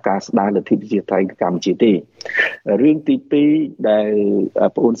ថាការស្ដារលទ្ធិប្រជាធិបតេយ្យនៅកម្ពុជាទេរឿងទី2ដែល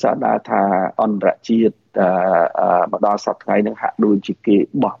ប្អូនសាដាថាអន្តរជាតិមកដល់សប្តាហ៍ថ្ងៃនឹងហាក់ដូចជាគេ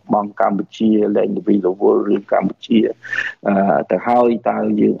បោះបង់កម្ពុជាលែងលវិលវល់រឿងកម្ពុជាទៅហើយតើ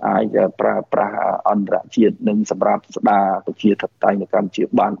យើងអាចប្រើប្រាស់អន្តរជាតិនឹងសម្រាប់ស្ដារប្រជាធិបតេយ្យនៅកម្ពុជា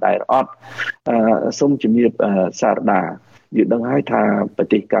បានដែរអត់សូមជំរាបសារដាយើងដឹងហើយថាប្រ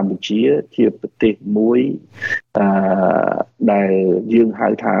ទេសកម្ពុជាជាប្រទេសមួយដែលយើងហៅ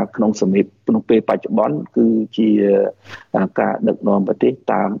ថាក្នុងពេលបច្ចុប្បន្នគឺជាការដឹកនាំប្រទេស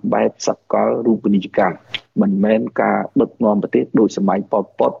តាមបែបសកលរូបនីយកម្មមិនមែនការដឹកនាំប្រទេសដូចសម័យប៉ុល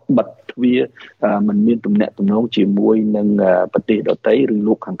ពតបិទទ្វារមិនមានទំនាក់ទំនងជាមួយនឹងប្រទេសដទៃឬ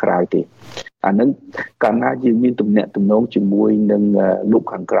លោកខាងក្រៅទេអានឹងកាលណាយើងមានទំនាក់ទំនងជាមួយនឹងលោក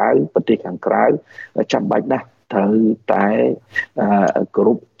ខាងក្រៅប្រទេសខាងក្រៅចាំបាច់ណាស់ត្រូវតែគ្រ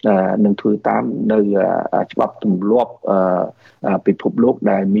ប់នឹងធ្វើតាមនៅច្បាប់ទម្លាប់ពិភពលោក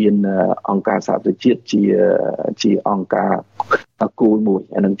ដែលមានអង្គការសហប្រជាជាតិជាអង្គការគោលមួយ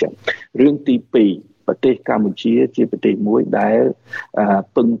អានឹងចឹងរឿងទី2ប្រទេសកម្ពុជាជាប្រទេសមួយដែល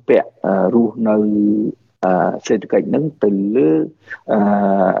ពឹងពាក់រស់នៅ សេដ្ឋកិច្ចនឹងទៅលើ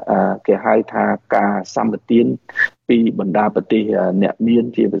គេហៅថាការសម្បទានពីបណ្ដាប្រទេសអ្នកមាន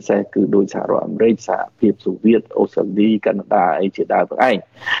ជាពិសេសគឺដោយសហរដ្ឋអាមេរិកសហភាពសូវៀតអូស្ត្រាលីកាណាដាអីជាដើមហ្នឹងឯង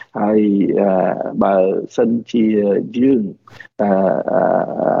ហើយបើសិនជាយើង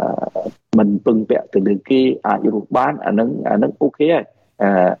មិនពឹងពាក់ទៅលើគេអាចរស់បានអានឹងអូខេហើយ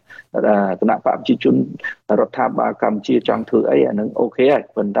គណៈបព្វជិជនរដ្ឋាភិបាលកម្ពុជាចង់ធ្វើអីអានឹងអូខេហើយ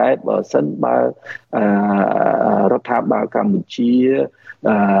ប៉ុន្តែបើសិនបើរដ្ឋាភិបាលកម្ពុជា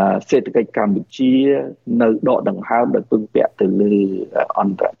សេដ្ឋកិច្ចកម្ពុជានៅដកដង្ហើមដោយពឹងពាក់ទៅលើអ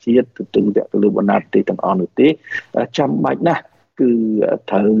ន្តរជាតិពឹងពាក់ទៅលើបណ្ដាប្រទេសទាំងអស់នោះទេចាំបាច់ណាស់គឺ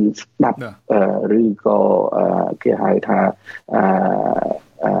ត្រូវស្ដាប់ឬក៏គេហៅថា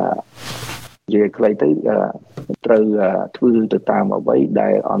និយាយខ្លីទៅត្រូវធ្វើទៅតាមអ្វីដែ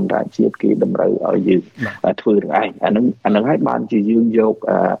លអន្តរជាតិគេតម្រូវឲ្យយើងធ្វើនឹងឯងអានឹងហើយបានជាយើងយក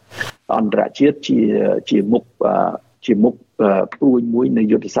អន្តរជាតិជាមុខព្រួយមួយនៃ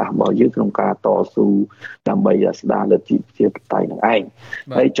យុទ្ធសាស្ត្ររបស់យើងក្នុងការតស៊ូដើម្បីស្ដារលទ្ធិប្រជាធិបតេយ្យនឹងឯង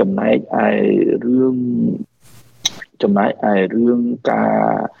ហើយចំណែកឯរឿងការ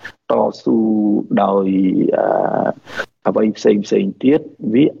តស៊ូដោយអ្វីផ្សេងទៀត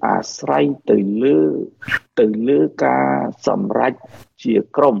វាអាស្រ័យទៅលើការសម្រេចជា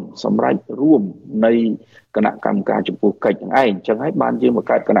ក្រុមសម្រេចរួមនៃគណៈកម្មការចំពោះកិច្ចនឹងឯងអញ្ចឹងហើយបានយើងបង្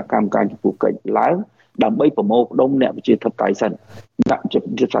កើតគណៈកម្មការចំពោះកិច្ចឡើងដើម្បីប្រមូលផ្ដុំអ្នកប្រជាធិបតេយ្យសិនអ្នកប្រ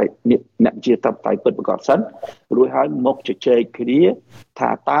ជាធិបតេយ្យពិតប្រាកដសិនរួចហើយមកជជែកគ្នា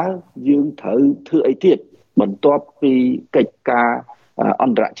ថាតើយើងត្រូវធ្វើអីទៀតបន្ទាប់ពីកិច្ចការអ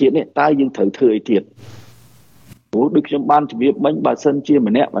ន្តរជាតិនេះតើយើងត្រូវធ្វើអីទៀតព្រោះដូចខ្ញុំបានជម្រាបមិញបើសិនជា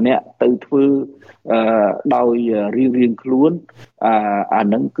ម្នាក់ទៅធ្វើដោយរៀងខ្លួនអា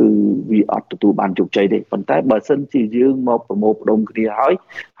នឹងគឺវាអត់ទទួលបានជោគជ័យទេប៉ុន្តែបើសិនជាយើងមកប្រមូលផ្ដុំគ្នា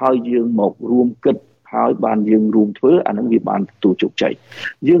ហើយយើងមករួមគិតហើយបានយើងរួមធ្វើអានឹងវាបានទទួលជោគជ័យ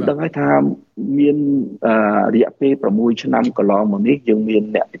យើងដឹងហើយថាមានរយៈពេល6ឆ្នាំកន្លងមកនេះយើងមាន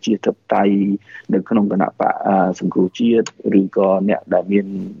អ្នកប្រជាធិបតេយ្យនៅក្នុងគណៈបកសង្គ្រោះជាតិឬក៏អ្នកដែលមាន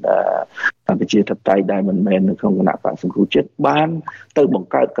ប្រជាធិបតេយ្យដែលមិនមែននៅក្នុងគណៈបកសង្គ្រោះជាតិបានទៅបង្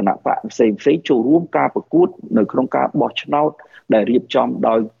កើតគណៈបកផ្សេងចូលរួមការប្រកួតនៅក្នុងការបោះឆ្នោតដែលរៀបចំ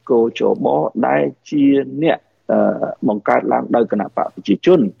ដោយកោជបដែលជាអ្នកបង្កើតឡើងដោយគណៈបកប្រជាជ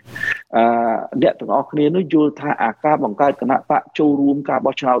នអ្នកទាំងអស់គ្នានោះយល់ថាការបង្កើតគណៈបកចូលរួមការ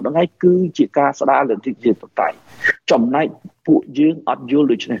បោះឆ្នោតហ្នឹងឯងគឺជាការស្ដារលទ្ធិប្រជាធិបតេយ្យចំណែកពួកយើងអត់យល់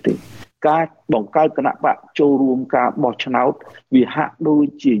ដូច្នេះទេការបង្កើតគណៈបកចូលរួមការបោះឆ្នោតវាហាក់ដូច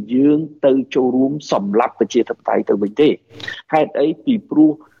ជាយើងទៅចូលរួមសម្លាប់ប្រជាធិបតេយ្យទៅវិញទេហេតុអីពីព្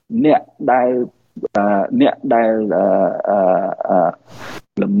រោះអ្នកដែល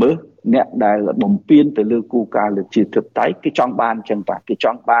ល្មើសអ្នកដែលបំពេញទៅលើគោលការណ៍លទ្ធិប្រជាធិបតេយ្យគេចង់បានអញ្ចឹងបាទគេច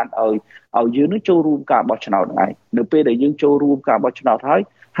ង់បានឲ្យយើងនឹងចូលរួមការបោះឆ្នោតហ្នឹងឯងនៅពេលដែលយើងចូលរួមការបោះឆ្នោតហើយ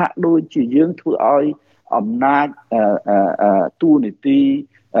ហាក់ដូចជាយើងធ្វើឲ្យអំណាចទូនីតិ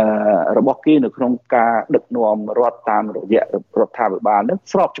របស់គេនៅក្នុងការដឹកនាំរដ្ឋតាមរយៈរដ្ឋាភិបាលនឹង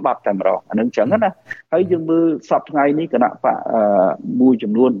ស្របច្បាប់តែម្ដងអានឹងចឹងណាហើយយើងមើលសប្តាហ៍ថ្ងៃនេះគណៈបកមួយ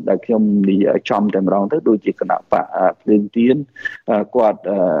ចំនួនដែលខ្ញុំនិយាយចំតែម្ដងទៅដូចជាគណៈបកភ្លើងទៀនគាត់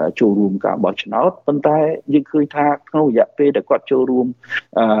ចូលរួមការបោះឆ្នោតប៉ុន្តែយើងឃើញថាក្នុងរយៈពេលដែលគាត់ចូលរួម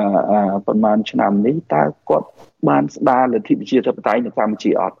ប្រហែលឆ្នាំនេះតើគាត់បានស្ដារលទ្ធិប្រជាធិបតេយ្យនៅកម្ពុ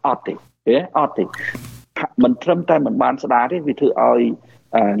ជាអត់ទេមិនត្រឹមតែមិនបានស្ដារទេវាធ្វើឲ្យ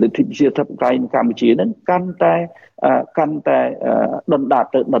លទ្ធិប្រជាធិបតេយ្យនៅកម្ពុជានឹងកាន់តែដុនដាប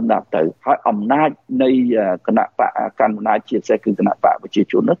ទៅហើយអំណាចនៃគណៈបកកាន់អំណាចជាពិសេសគឺគណៈបកប្រជា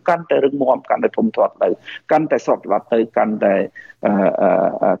ជននឹងកាន់តែរឹងមាំកាន់តែធំធាត់ទៅកាន់តែស្របច្បាប់ទៅកាន់តែ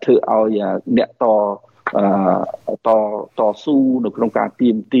ធ្វើឲ្យអ្នកតស៊ូនៅក្នុងការទា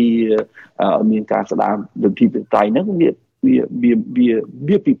មទារមានការស្ដារលទ្ធិប្រជាធិបតេយ្យហ្នឹង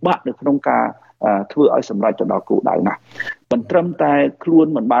វាពិបាកនៅក្នុងការធ្វើឲ្យសម្រេចទៅដល់គោលដៅណាមិនត្រឹមតែខ្លួន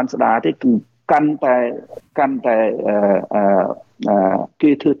មិនបានស្ដារទេគឺកាន់តែ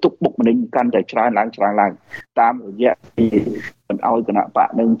គេធ្វើទុកបុកម្នេញកាន់តែច្រើនឡើងតាមរយៈមិនឲ្យគណៈបក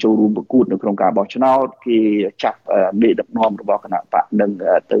នឹងចូលរួមប្រកួតនៅក្នុងការបោះឆ្នោតគេចាប់មេដឹកនាំរបស់គណៈបកនឹង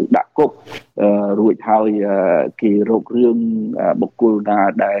ទៅដាក់គុករួចហើយគេរករឿងបុគ្គលណា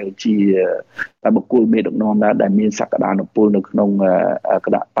ដែលជាបុគ្គលមេដឹកនាំណាដែលមានសក្តានុពលនៅក្នុងគ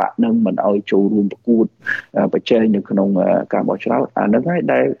ណៈបកនឹងមិនឲ្យចូលរួមប្រកួតប្រជែងនៅក្នុងការបោះឆ្នោតអាហ្នឹងហើយ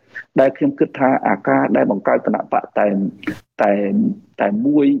ដែលខ្ញុំគិតថាអាការដែលបង្កើតគណៈបកតែ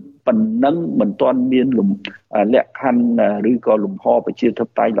មួយប៉ុណ្ណឹងមិនទាន់មានលក្ខខណ្ឌឬក៏លំហប្រជាធិប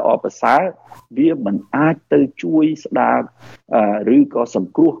តេយ្យល្អប្រសើរវាមិនអាចទៅជួយស្ដារឬក៏ស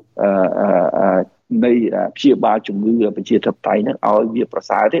ង្គ្រោះ នៃព្យាបាលជំងឺប្រជាធិបតេយ្យហ្នឹងឲ្យវាប្រ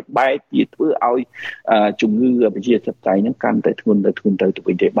សើរទេបែរជាធ្វើឲ្យជំងឺប្រជាធិបតេយ្យហ្នឹងកាន់តែធ្ងន់ទៅ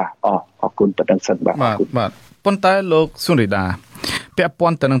វិញទេបាទអរគុណប៉ុណ្ណឹងសិនបាទបាទប៉ុន្តែលោកសុនីដាពាក់ព័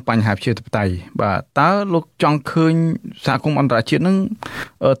ន្ធទៅនឹងបញ្ហាប្រជាធិបតេយ្យបាទតើលោកចង់ឃើញសហគមន៍អន្តរជាតិនឹង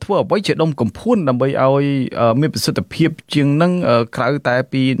ធ្វើអ្វីជាដុំកំភួនដើម្បីឲ្យមានប្រសិទ្ធភាពជាងនឹងក្រៅតែ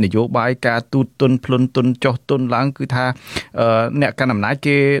ពីនយោបាយការទូតទុនភ្លុនទុនចុះទុនឡើងគឺថាអ្នកកាន់អំណាច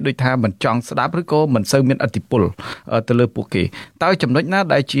គេដូចថាមិនចង់ស្ដាប់ឬក៏មិនសូវមានឥទ្ធិពលទៅលើពួកគេតើចំណុចណា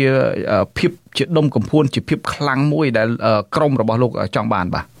ដែលជាភាពជាដុំកំភួនជាភាពខ្លាំងមួយដែលក្រមរបស់លោកចង់បាន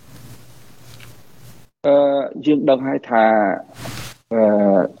បាទយើងដឹងហើយថា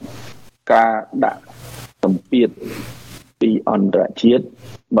ការដាក់សម្ពាធពីអន្តរជាតិ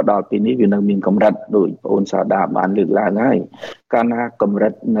មកដល់ពេលនេះវានៅមានកម្រិតដោយបងអូនសាដាបានលើកឡើងហើយកាលណាកម្រិ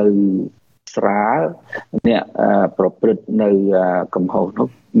តនៅស្រាលអ្នកប្រព្រឹត្តនៅកំហុសនោះ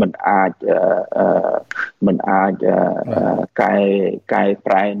មិនអាចកែ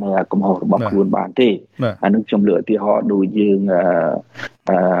ប្រែនៅកំហុសរបស់ខ្លួនបានទេអានឹងខ្ញុំលើកឧទាហរណ៍ដូចយើង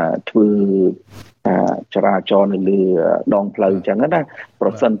ធ្វើចរាចរណ៍នៅលើដងផ្លូវអញ្ចឹងណាប្រ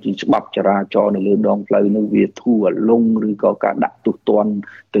សិនជាច្បាប់ចរាចរណ៍នៅលើដងផ្លូវនោះវាធូរអលុងឬក៏ការដាក់ទោសទណ្ឌ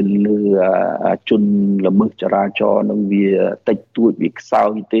ទៅលើជនល្មើសចរាចរណ៍នឹងវាតិចតួចវាខ្សោ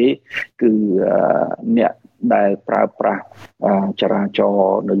យទេគឺអ្នកដែលប្រើប្រាស់ចរាចរ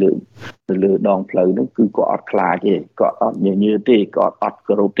ណ៍នៅលើដងផ្លូវនោះគឺក៏អត់ខ្លាចទេក៏អត់ញញើទេក៏អត់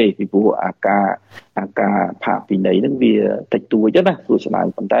គោរពទេពីព្រោះអាការផាកពិន័យហ្នឹងវាតិចតួចណាទោះស្ដាយ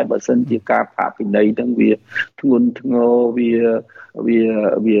ប៉ុន្តែបើសិនជាការផាកពិន័យហ្នឹងវាធ្ងន់ធ្ងរ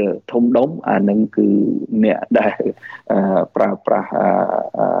វាធំដុំអាហ្នឹងគឺអ្នកដែលប្រើប្រាស់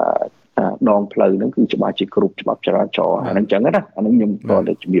ដងផ្លូវហ្នឹងគឺច្បាស់ជាគ្រប់ច្បាប់ចរាចរណ៍អាហ្នឹងចឹងណាអាហ្នឹងខ្ញុំក៏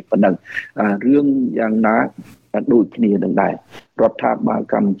លើកជំរាបប៉ុណ្ណឹងរឿងយ៉ាងណាដូចគ្នានឹងដែររដ្ឋាភិបាល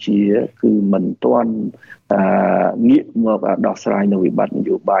កម្ពុជាគឺមិនទាន់ងាកមកដោះស្រាយនៅវិបត្តិន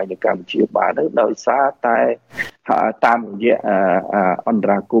យោបាយនៅកម្ពុជាបានទេដោយសារតែតាមរយៈអន្ត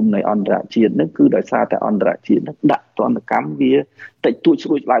រាគមន៍នៃអន្តរជាតិហ្នឹងគឺដោយសារតែអន្តរជាតិហ្នឹងដាក់ទណ្ឌកម្មវាតិចតួចស្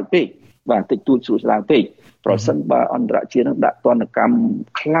រួចឡើងពេកបាទតិចតួចស្រួចឡើងពេកប្រសិនបើអន្តរជាតិហ្នឹងដាក់ទណ្ឌកម្ម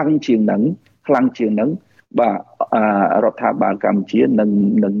ខ្លាំងជាងហ្នឹងបាទរដ្ឋាភិបាលកម្ពុជានឹង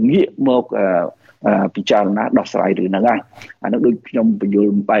ងាកមកពិចារណាដោះស្រាយរឿងហ្នឹងហើយអានោះដូចខ្ញុំបញ្យ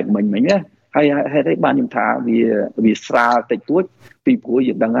ល់បែបមិញណាហើយហេតុអីបានខ្ញុំថាវាស្រាលតិចតួចពីព្រោះ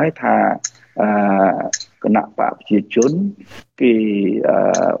យើងដឹងហើយថាគណៈបកប្រជាជនគេ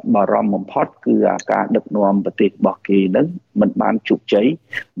បារម្ភបំផុតគឺការដឹកនាំប្រទេសរបស់គេនឹងមិនបានជោគជ័យ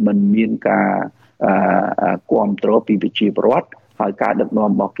មិនមានការគ្រប់គ្រងពីប្រជាពលរដ្ឋហើយការដឹកនាំ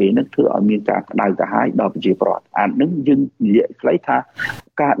របស់គេនឹងធ្វើឲ្យមានការក្តៅក្រហាយដល់ប្រជាពលរដ្ឋអានឹងយើងនិយាយខ្លីថា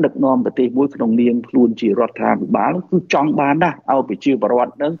ការដឹកនាំប្រទេសមួយក្នុងនាមខ្លួនជារដ្ឋាភិបាលគឺចង់បានណាឲ្យប្រជាពលរដ្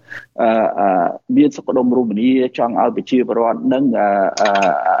ឋនឹងមានសុខដុមរមនាចង់ឲ្យប្រជាពលរដ្ឋនឹង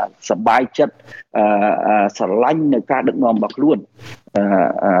សប្បាយចិត្តស្រឡាញ់នៅការដឹកនាំរបស់ខ្លួន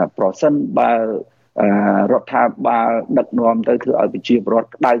ប្រសិនបើរដ្ឋាភិបាលដឹកនាំទៅធ្វើឲ្យប្រជាពលរដ្ឋ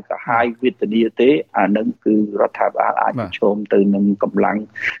ក្តៅក្រហាយវេទនាទេអានឹងគឺរដ្ឋាភិបាលអាចប្រឈមទៅនឹងកម្លាំង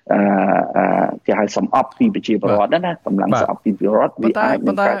គេហៅសំអប់ពីប្រជាពលរដ្ឋណាកម្លាំងសំអប់ពីប្រជាពលរដ្ឋវាអាច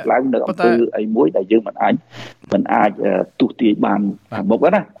នឹងកើតឡើងនៅអំពើអីមួយដែលយើងមិនអាចទស្សទាយបានមុខ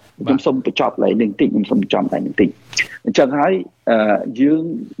ណាខ្ញុំសូមបញ្ចប់ឡើយនឹងតិចខ្ញុំសូមបញ្ចប់តែនឹងតិចអញ្ចឹងហើយយើង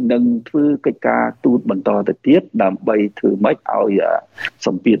នឹងធ្វើកិច្ចការទូតបន្តទៅទៀតដើម្បីធ្វើម៉េចឲ្យស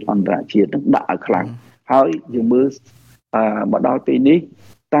ម្ពាធអន្តរជាតិនឹងដាក់ឲ្យខ្លាំងហើយយើងមើលមកដល់ពេលនេះ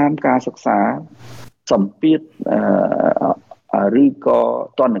តាមការសិក្សាសម្ពាធឬក៏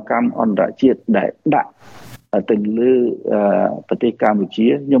ទណ្ឌកម្មអន្តរជាតិដែលដាក់ទៅលើប្រទេសកម្ពុជា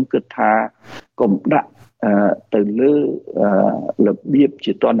ខ្ញុំគិតថាកុំដាក់ទៅលើរបៀប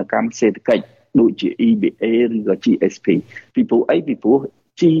ជាទណ្ឌកម្មសេដ្ឋកិច្ចដូចជា EBA ឬក៏ GSP ពីព្រោះអីពីព្រោះ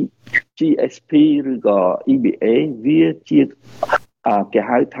GSP ឬក៏ EBA វាជាគេ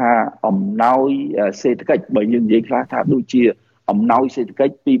ហៅថាអំណោយសេដ្ឋកិច្ចបើយើងនិយាយខ្លះថាដូចជាអំណោយសេដ្ឋកិ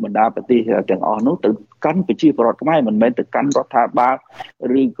ច្ចពីបណ្ដាប្រទេសទាំងអស់នោះទៅកាន់ប្រជាពលរដ្ឋខ្មែរមិនមែនទៅកាន់រដ្ឋាភិបាល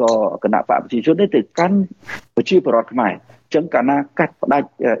ឬក៏គណៈបកប្រជាជនទេទៅកាន់ប្រជាពលរដ្ឋខ្មែរចឹងកាលណាកាត់ផ្ដាច់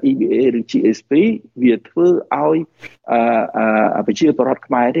EBA ឬ GSP វាធ្វើឲ្យប្រជាពលរដ្ឋ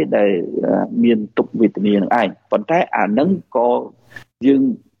ខ្មែរទេដែលមានទុក្ខវេទនានឹងឯងប៉ុន្តែអានឹងក៏យើង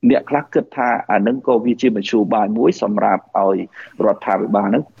អ្នកខ្លះគិតថាអានឹងក៏វាជាមធ្យោបាយមួយសម្រាប់ឲ្យរដ្ឋាភិបាល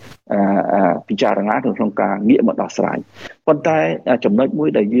នឹងពិចារណាក្នុងការងាកមកដោះស្រាយប៉ុន្តែចំណុចមួយ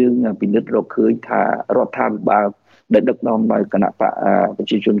ដែលយើងពិនិត្យរកឃើញថារដ្ឋាភិបាលដែលដឹកនាំដោយគណៈបកប្រ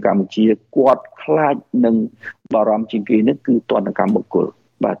ជាជនកម្ពុជាគាត់ខ្លាចនឹងបារម្ភជាងគេនេះគឺទណ្ឌកម្មបុគ្គល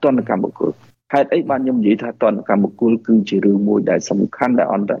បាទទណ្ឌកម្មបុគ្គល ហេតុអីបានខ្ញុំនិយាយថាតនកម្មគុលគឺជារឿងមួយដែលសំខាន់ដែល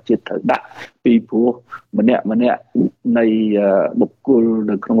អន្តរជាតិត្រូវដាក់ពីព្រោះម្នាក់នៃបុគ្គល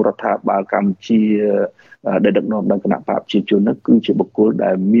នៅក្នុងរដ្ឋាភិបាលកម្ពុជាដែលដឹកនាំដោយគណៈបកប្រជាជននោះគឺជាបុគ្គល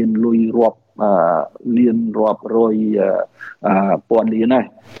ដែលមានលុយរាប់លានរាប់រយពាន់លានណា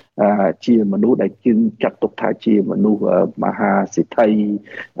ជាមនុស្សដែលជាចាត់ទុកថាជាមនុស្សមហាសិទ្ធិ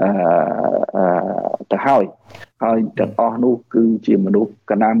ទៅហើយទាំងអស់នោះគឺជាមនុស្ស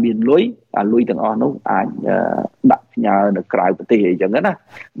កណាមានលុយអាលុយទាំងអស់នោះអាចដាក់ផ្ញើនៅក្រៅប្រទេសអីចឹងណា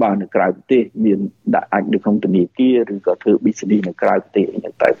បើនៅក្រៅប្រទេសមានដាក់អាចនៅក្នុងធនាគារឬក៏ធ្វើ business នៅក្រៅប្រទេសអីចឹ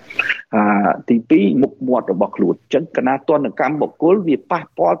ងទៅទី2មុខមាត់របស់ខ្លួនអញ្ចឹងកណាទណ្ឌកម្មបុគ្គលវាប៉ះ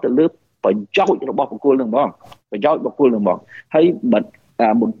ពាល់ទៅលើប្រយោជន៍របស់បុគ្គលនឹងហ្មងប្រយោជន៍បុគ្គលនឹងហ្មងហើយ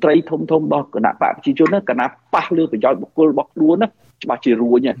មន្ត្រីធំរបស់គណៈបកប្រជាជនណាគណៈប៉ះលើប្រយោជន៍បុគ្គលរបស់ខ្លួនណាច្បាស់ជា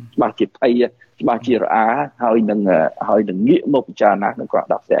រួញច្បាស់ជាភ័យច្បាស់ជារអាហើយនឹងងាកមកពិចារណានឹងគាត់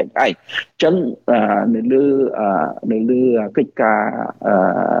ដាក់ផ្សេងឯងអញ្ចឹងនៅលើកិច្ចការ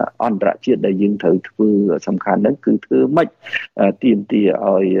អន្តរជាតិដែលយើងត្រូវធ្វើសំខាន់ហ្នឹងគឺធ្វើម៉េចទាមទារ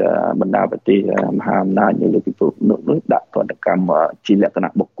ឲ្យបណ្ដាប្រទេសមហាអំណាចនៅលើពិភពលោកនោះដាក់ទណ្ឌកម្មជាលក្ខ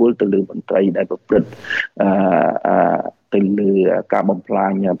ណៈបុគ្គលទៅលើមន្ត្រីដែលប្រព្រឹត្តទៅលើការបំផ្លា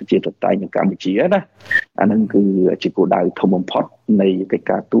ញប្រជាធិបតេយ្យនៅកម្ពុជាណាអានឹងគឺជាគោលដៅធំបំផុតនៃកិច្ច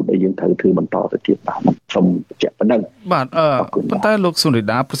ការទូតដែលយើងត្រូវធ្វើបន្តទៅទៀតបាទសូមបញ្ជាក់ប៉ុណ្ណឹងបាទប៉ុន្តែលោកសុនី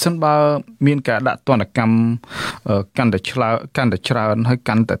ដាប្រសិនបើមានការដាក់ទណ្ឌកម្មកាន់តែច្រើនហើយ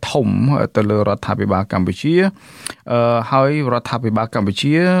កាន់តែធំទៅលើរដ្ឋាភិបាលកម្ពុជាហើយរដ្ឋាភិបាលកម្ពុ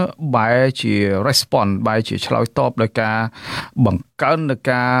ជាបែរជា response បែរជាឆ្លើយតបដោយការបង្កើននៃ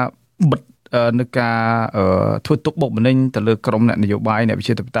ការបិទនៅការធ្វើទុកបុកម្នេញទៅលើក្រមអ្នកនយោបាយអ្នកប្រ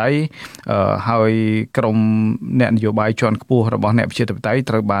ជាធិបតេយ្យហើយក្រមអ្នកនយោបាយជាន់ខ្ពស់របស់អ្នកប្រជាធិបតេយ្យ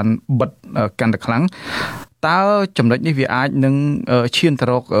ត្រូវបានបិទកាន់តែខ្លាំងតើចំណុចនេះវាអាចនឹងឈានទៅ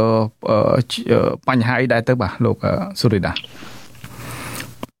រកបញ្ហាអីដែរទៅបាទលោកសុរិដា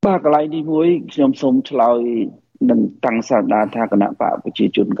បាទកន្លែងនេះមួយខ្ញុំសូមឆ្លើយនឹងតាំងសាលដាថាគណៈបកប្រជា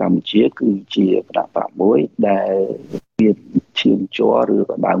ជនកម្ពុជាគឺជាគណៈបកមួយដែលមានឈាមជ័រឬ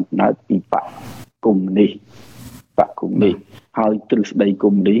ក៏ដើមកំណើតពីបកកុម្មុយនីសហើយទ្រឹស្ដីកុ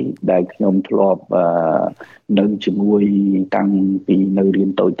ម្មុយនីសដែលខ្ញុំធ្លាប់នៅជាមួយតាំងពីនៅរៀន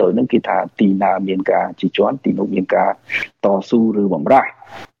តូចហ្នឹងគេថាទីណាមានការជិះជាន់ទីនោះមានការតស៊ូឬបំរាស់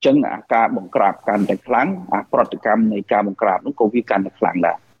អញ្ចឹងអាការបង្ក្រាបកាន់តែខ្លាំងអាប្រតិកម្មនៃការបង្ក្រាបនោះក៏វាកាន់តែខ្លាំង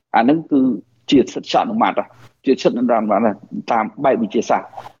ដែរអាហ្នឹងគឺជាសិទ្ធិអនុម័តជាសិទ្ធិអនុម័តតាមបែបវិទ្យាសាស្ត្រ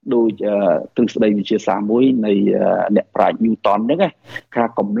ដោយទ្រឹស្ដីវិទ្យាសាស្ត្រមួយនៃអ្នកប្រាជ្ញ Newton ហ្នឹងថា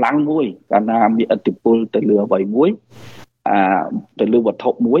កម្លាំងមួយកាលណាមានឥទ្ធិពលទៅលើអ្វីមួយទៅលើវត្ថុ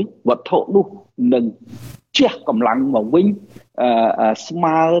មួយវត្ថុនោះនឹងជះកម្លាំងមកវិញស្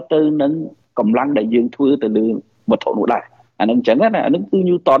មើទៅនឹងកម្លាំងដែលយើងធ្វើទៅលើវត្ថុនោះដែរអានឹងអញ្ចឹងណាអានឹងគឺ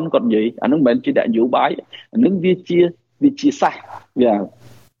Newton គាត់និយាយអានឹងមិនមែនជានយោបាយអានឹងវាជាវិទ្យាសាស្ត្រវា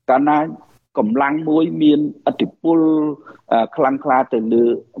កាលណាកម្លាំងមួយមានឥទ្ធិពលខ្លាំងក្លាទៅលើ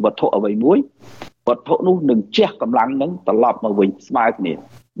វត្ថុអ្វីមួយវត្ថុនោះនឹងជះកម្លាំងនឹងត្រឡប់មកវិញស្មើគ្នា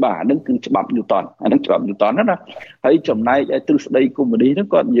បាទអានឹងគឺច្បាប់ Newton អានឹងច្បាប់ Newton ណាហើយចំណែកឯទ្រឹស្ដីកុម្មុយនីសហ្នឹង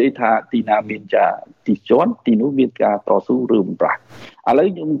គាត់និយាយថាទីណាមានទីជាន់ទីនោះមានការតស៊ូឬបំប្រាស់ឥឡូវ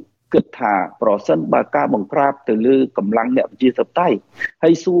ខ្ញុំគិតថាប្រសិនបើការបង្ក្រាបទៅលើកម្លាំងអ្នកប្រជាធិបតេយ្យហើ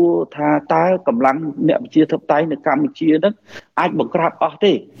យសួរថាតើកម្លាំងអ្នកប្រជាធិបតេយ្យនៅកម្ពុជានឹងអាចបង្ក្រាបអស់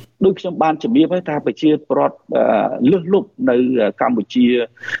ទេដូចខ្ញុំបានជំរាបហើយថាប្រជាពលរដ្ឋលើសលប់នៅកម្ពុជា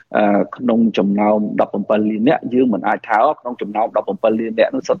ក្នុងចំណោម17លាននាក់យើងមិនអាចថាក្នុងចំណោម17លាននា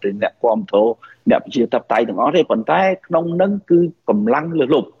ក់នោះសុទ្ធតែអ្នកគាំទ្រអ្នកប្រជាធិបតេយ្យទាំងអស់ទេប៉ុន្តែក្នុងនឹងគឺកម្លាំងលើស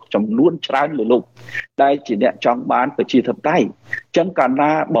លប់ចំនួនច្រើនលើលុបដែលជាអ្នកចង់បានប្រជាធិបតេយ្យអញ្ចឹងកាល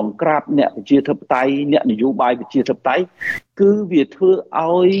ណាបង្ក្រាបអ្នកប្រជាធិបតេយ្យអ្នកនយោបាយប្រជាធិបតេយ្យគឺវាធ្វើ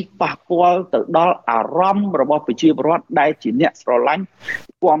ឲ្យប៉ះពាល់ទៅដល់អារម្មណ៍របស់ប្រជាពលរដ្ឋដែលជាអ្នកស្រឡាញ់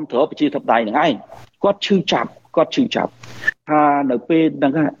គាំទ្រប្រជាធិបតេយ្យនឹងឯងគាត់ឈឺចាប់ថានៅពេលហ្នឹ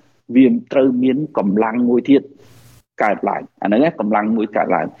ងវាត្រូវមានកម្លាំងមួយទៀតកើតឡើងអាហ្នឹងកម្លាំងមួយកើត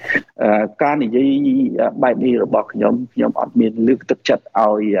ឡើងការនិយាយបែបនេះរបស់ខ្ញុំអត់មានលើកទឹកចិត្ត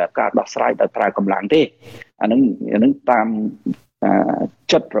ឲ្យការដោះស្រាយដោយប្រើកម្លាំងទេអាហ្នឹងតាម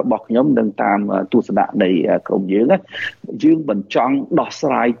ចិត្តរបស់ខ្ញុំនិងតាមទស្សនៈនៃក្រុមយើងមិនចង់ដោះស្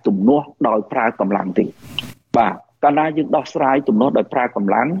រាយទំនាស់ដោយប្រើកម្លាំងទេបាទកាលណាយើងដោះស្រាយទំនាស់ដោយប្រើក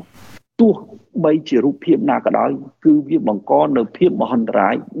ម្លាំងទោះបីជារូបភាពណាក៏ដោយគឺវាបង្កនៅភាពមហន្តរា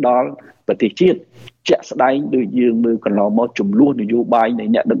យដល់ប្រទេសជាតិជាក់ស្ដែងដូចយើងមើលកន្លងមកចំនួននយោបាយនៃ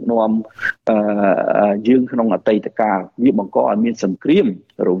អ្នកដឹកនាំយើងក្នុងអតីតកាលវាបង្កឲ្យមានសង្គ្រាម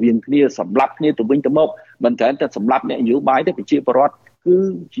រវាងគ្នាសម្លាប់គ្នាទៅវិញទៅមកមិនត្រឹមតែសម្លាប់អ្នកនយោបាយទេប្រជាពលរដ្ឋគឺ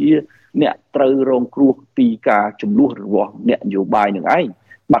ជា អ្នកត្រូវរងគ្រោះពីការចំនួនរបស់អ្នកនយោបាយនឹងឯង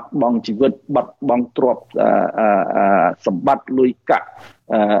បាត់បង់ជីវិតបាត់បង់ទ្រព្យសម្បត្តិលុយកាក់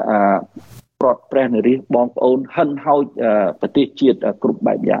ប្រត់ព្រះនរាជបងប្អូនហិនហោចប្រទេសជាតិគ្រប់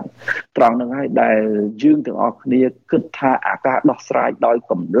បែបយ៉ាងត្រង់ហ្នឹងហើយដែលយើងទាំងអស់គ្នាគិតថាអាការដោះស្រាយដោយ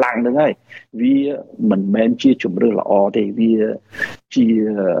កម្លាំងហ្នឹងហើយវាមិនមែនជាជំរឿនល្អទេវាជា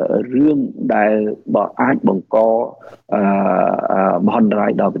រឿងដែលបើអាចបង្កមហន្តរា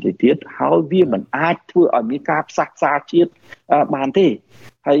យដល់ប្រទេសជាតិហើយវាមិនអាចធ្វើឲ្យមានការផ្សះផ្សាជាតិបានទេ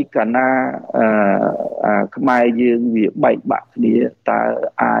ហើយកាលណាខ្មែរយើងវាបែកបាក់គ្នាតើ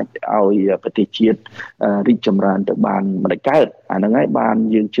អាចឲ្យប្រទេសជាតិរីកចម្រើនទៅបានមិនកើតអាហ្នឹងហើយបាន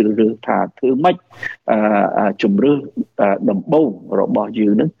យើងជ្រើសរើសថាធ្វើម៉េចជំរឿសដំបូងរបស់យើ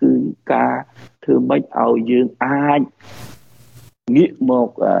ងហ្នឹងគឺការធ្វើម៉េចឲ្យយើងអាចងាកមក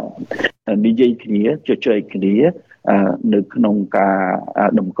និយាយគ្នាជជែកគ្នានៅក្នុងការ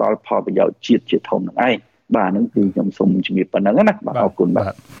តម្កល់ផលប្រយោជន៍ជាតិជាធំហ្នឹងឯងបាទហ្នឹងគឺខ្ញុំសូមជំរាបប៉ុណ្ណឹងណាបាទអរគុណបា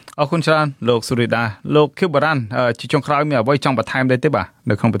ទអរគុណច្រើនលោកសុរិដាលោកខៀវបារ៉ាន់ជាចុងក្រោយមានអ្វីចង់បន្ថែមដែរទេបាទ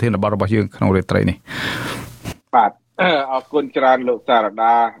នៅក្នុងប្រធានបទរបស់យើងក្នុងរាត្រីនេះបាទអរគុណច្រើនលោកសារ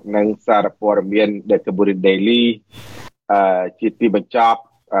ដានិងសារព័ត៌មាន The Cambodia Daily ជាទីបញ្ចប់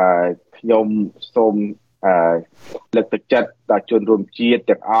ខ្ញុំសូមលើកទឹកចិត្តដល់ជនរួមជាតិ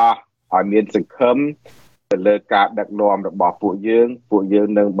ទាំងអស់ឲ្យមានសង្ឃឹមទៅលើការដឹកនាំរបស់ពួកយើង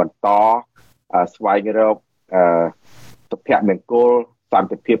នឹងបន្តស្វែងរកសុភមង្គលសន្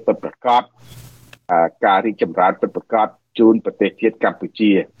តិភាពពិតប្រាកដការរីកចម្រើនពិតប្រាកដជូនប្រទេសជាតិកម្ពុ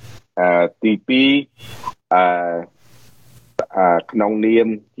ជាទី2ក្នុងនាម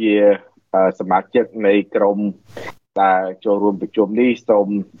ជាសមាជិកនៃក្រុមដែលចូលរួមប្រជុំនេះសូម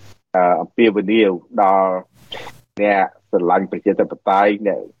អំពាវនាវដល់អ្នកស្រឡាញ់ប្រជាធិបតេយ្យ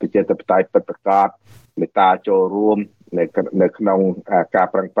អ្នកប្រជាធិបតេយ្យពិតប្រាកដមេត្តាចូលរួមនៅក្នុងការ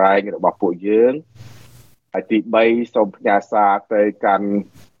ប្រឹងប្រែងរបស់ពួកយើងហើយទី3សូមផ្ញើសារទៅកាន់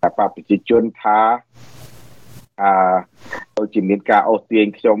បព្វជិជនថាដូចជាមានការអូសទាញ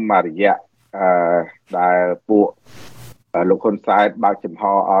ខ្ញុំមួយរយៈដែលពួកលោកហ៊ុនសែនបើកចំហ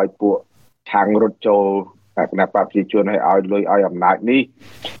ឲ្យពួកឆាំងរត់ចូលគណៈបព្វជិជនឲ្យលុយឲ្យអំណាចនេះ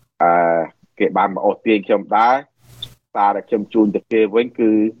គេបានមកអូសទាញខ្ញុំដែរសារដែលខ្ញុំជូនទៅគេវិញ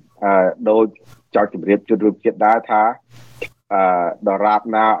គឺដូចចង់ជម្រាបជនរួមជាតិដែរថាដរាប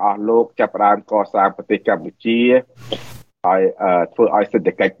ណាអស់លោកចាប់ផ្ដើមកសាងប្រទេសកម្ពុជាហើយធ្វើឲ្យសេដ្ឋ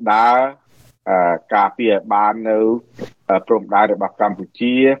កិច្ចដើរការពារបាននៅព្រំដែនរបស់កម្ពុ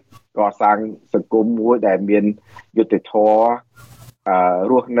ជាកសាងសង្គមមួយដែលមានយុត្តិធម៌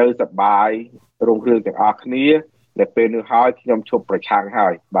រស់នៅសប្បាយរុងរឿងទាំងអស់គ្នាដែលពេលនេះហើយខ្ញុំឈប់ប្រឆាំងហើ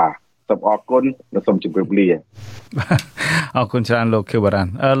យបាទសូមអរគុណនិងសូមជម្រាបលាអរគុណច្រើនលោកខៀវបារ៉ា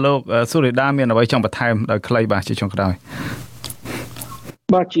ន់លោកសុរិដាមានអ្វីចង់បន្ថែមដោយខ្លីបាទជាចុងក្រោយ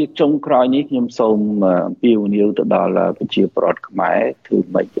បាទជាចុងក្រោយនេះខ្ញុំសូមអំពាវនាវទៅដល់ប្រជាពលរដ្ឋខ្មែរគឺ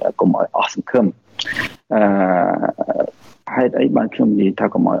មិនកុំឲ្យអស់សង្ឃឹមហេតុអីបានខ្ញុំនិយាយថា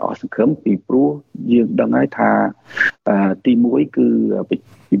កុំឲ្យអស់សង្ឃឹមពីព្រោះយើងដឹងហើយថាទី1គឺ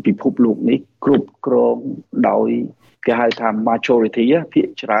ពិភពលោកនេះគ្រប់គ្រងដោយគេហៅថា majority ភាគ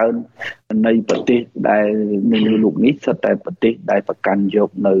ច្រើននៃប្រទេសដែលនៅលើលោកនេះសុទ្ធតែប្រទេសដែលប្រកាន់យក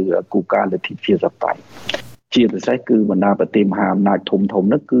នៅគោលការណ៍លទ្ធិប្រជាធិបតេយ្យជាពិសេសគឺបណ្ដាប្រទេសមហាអំណាចធំៗ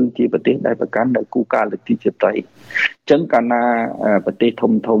នោះគឺជាប្រទេសដែលប្រកាន់នៅគោលការណ៍លទ្ធិប្រជាធិបតេយ្យអញ្ចឹងកាលណាប្រទេស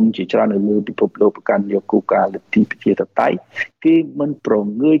ធំៗជាច្រើននៅលើពិភពលោកប្រកាន់យកគោលការណ៍លទ្ធិប្រជាធិបតេយ្យគេមិនប្រ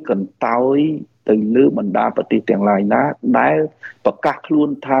ងើយកន្តើយទៅលើបណ្ដាប្រទេសទាំងឡាយណាដែលប្រកាសខ្លួន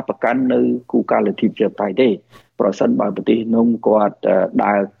ថាប្រកាន់នៅគោលការណ៍លទ្ធិប្រជាធិបតេយ្យទេប្រសិនបើប្រទេសនោះគាត់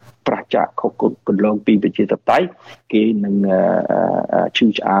ដែលប្រឆាំងខុសកន្លងពីប្រជាធិបតេយ្យគេនឹងឈឺ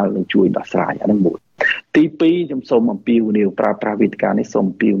ឆ្អាលនឹងជួយដោះស្រាយអានឹងមួយទី2ខ្ញុំសូមអំពាវនាវប្រើប្រាស់វេទិកានេះសូម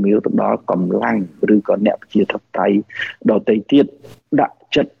អំពាវនាវទៅដល់កម្លាំងឬក៏អ្នកប្រជាធិបតេយ្យដទៃទៀតដាក់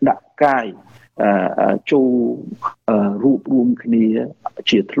ចិត្តដាក់កាយចូលរួបរวมគ្នា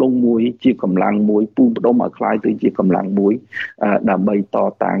ជាធ្លុងមួយជាកម្លាំងមួយពូម្ដុំឲ្យคล้ายទៅជាកម្លាំងមួយដើម្បីត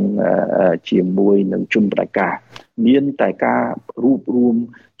តាំងជាមួយនឹងជនបដិការមានតែការរួបរวม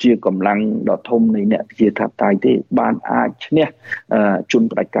ជាកម្លាំងដ៏ធំនៃអ្នកប្រជាធិបតេយ្យទេបានអាចឈ្នះជន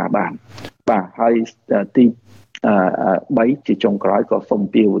បដិការបានបាទហើយទី3ជាចុងក្រោយក៏សូម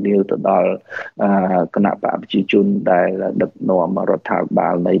ពាវនាវទៅដល់គណៈបកប្រជាជនដែលដឹកនាំរដ្ឋាភិបា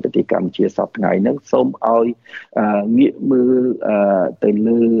លនៃប្រទេសកម្ពុជាសពថ្ងៃហ្នឹងសូមឲ្យងាកមើលទៅ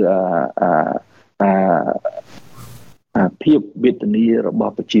លើភាពវេទនារប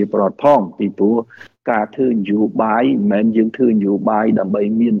ស់ប្រជាពលរដ្ឋផងពីព្រោះការធ្វើនយោបាយមិនមែនយើងធ្វើនយោបាយដើម្បី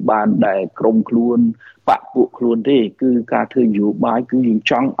មានបានដែលក្រុមខ្លួនបកពួកខ្លួនទេគឺការធ្វើនយោបាយគឺយើង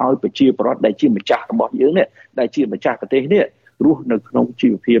ចង់ឲ្យប្រជាពលរដ្ឋដែលជាម្ចាស់របស់យើងនេះដែលជាម្ចាស់ប្រទេសនេះ រស់នៅក្នុងជី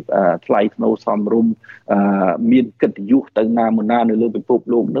វភាពថ្លៃថ្នូរសមរម្យមានកិត្តិយសទៅណាមកណានៅលើពិភព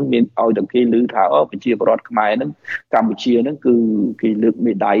លោកនឹងមានឲ្យតែគេឮថាប្រជាពលរដ្ឋខ្មែរនឹងកម្ពុជានឹងគឺគេលើក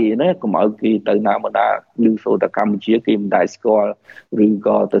មេដាយណាកុំឲ្យគេទៅណាមកណាឮសូរតែកម្ពុជាគេមិនដែលស្គាល់ឬ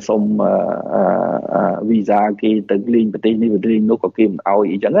ក៏ទៅសុំវីសាគេទៅលេងប្រទេសនេះប្រទេសនោះក៏គេមិនឲ្យ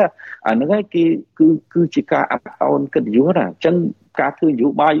អីចឹងអាហ្នឹងឯងគេគឺជាការអបអរកិត្តិយសណាអញ្ចឹងការធ្វើនយោ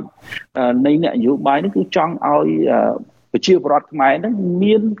បាយនៃអ្នកនយោបាយនេះគឺចង់ឲ្យប្រជាពលរដ្ឋខ្មែរហ្នឹង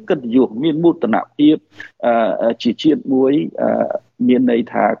មានកិត្តិយសមានមោទនភាពជាជាតិមួយមានន័យ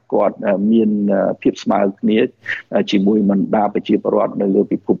ថាគាត់មានភាពស្មើគ្នាជាមួយបណ្ដាប្រជាពលរដ្ឋនៅលើ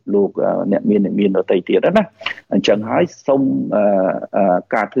ពិភពលោកអ្នកមានដទៃទៀតណាអញ្ចឹងហើយសូម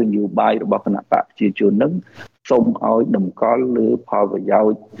ការធ្វើនយោបាយរបស់គណៈបកប្រជាជនហ្នឹងសូមឲ្យតម្កល់លើផលប្រយោជ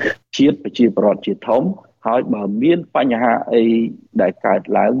ន៍ជាតិប្រជាពលរដ្ឋជាធំហើយបើមានបញ្ហាអីដែលកើត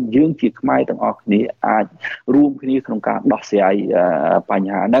ឡើងយើងជាខ្មែរទាំងអស់គ្នាអាចរួមគ្នាក្នុងការដោះស្រាយប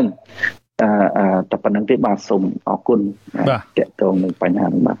ញ្ហាហ្នឹងតែប៉ុណ្្នឹងទេបាទសូមអរគុណតាក់ទងនឹងបញ្ហា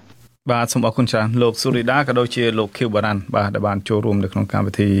ហ្នឹងបាទសូមអរគុណច្រើនលោកស៊ូរីដាក៏ដូចជាលោកខៀវបារ៉ាន់បាទដែលបានចូលរួមនៅក្នុងកម្ម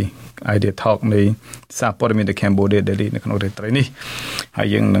វិធី Idea Talk នៃសារព័ត៌មាន The Cambodia Daily នៅក្នុងរាត្រីនេះហើយ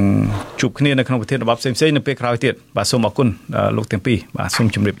យើងនឹងជួបគ្នានៅក្នុងប្រធានបទផ្សេងៗនៅពេលក្រោយទៀតបាទសូមអរគុណលោកទាំងពីរបាទសូម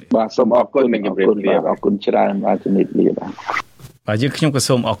ជម្រាបលាបាទសូមអរគុណនិងជម្រាបលាអរគុណច្រើនបាទជម្រាបលាបាទយើងខ្ញុំក៏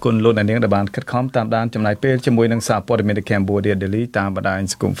សូមអរគុណលោកអ្នកនាងដែលបានខិតខំតាមដានចំណាយពេលជាមួយនឹងសារព័ត៌មាន The Cambodia Daily តាមបណ្ដាញ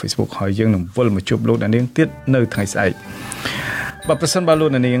សង្គម Facebook ហើយយើងនឹងវិលមកជួបលោកអ្នកនាងទៀតនៅថ្ងៃស្អែកបើប្រសិនបើលោក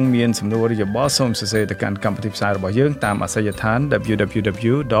អ្នកនាងមានសំណួរឬយោបល់សូមសរសេរទៅកាន់កម្មវិធីផ្សាយរបស់យើងតាមអាសយដ្ឋាន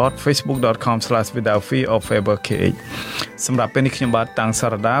www.facebook.com/withoutfearorfavorkh សម្រាប់ពេលនេះខ្ញុំបាទតាំងសា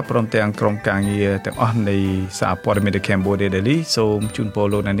រដាព្រមទាំងក្រុមការងារទាំងអស់នៃសារព័ត៌មាន The Cambodia Daily សូមជូនពរ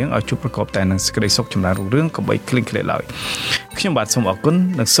លោកអ្នកនាងឲ្យជួបប្រកបតែនឹងសេចក្តីសុខចម្រើនរុងរឿងកុំបីឃ្លៀងឃ្លាតឡើយខ្ញុំបាទសូមអរគុណ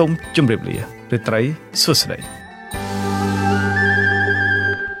និងសូមជម្រាបលារាត្រីសួស្តី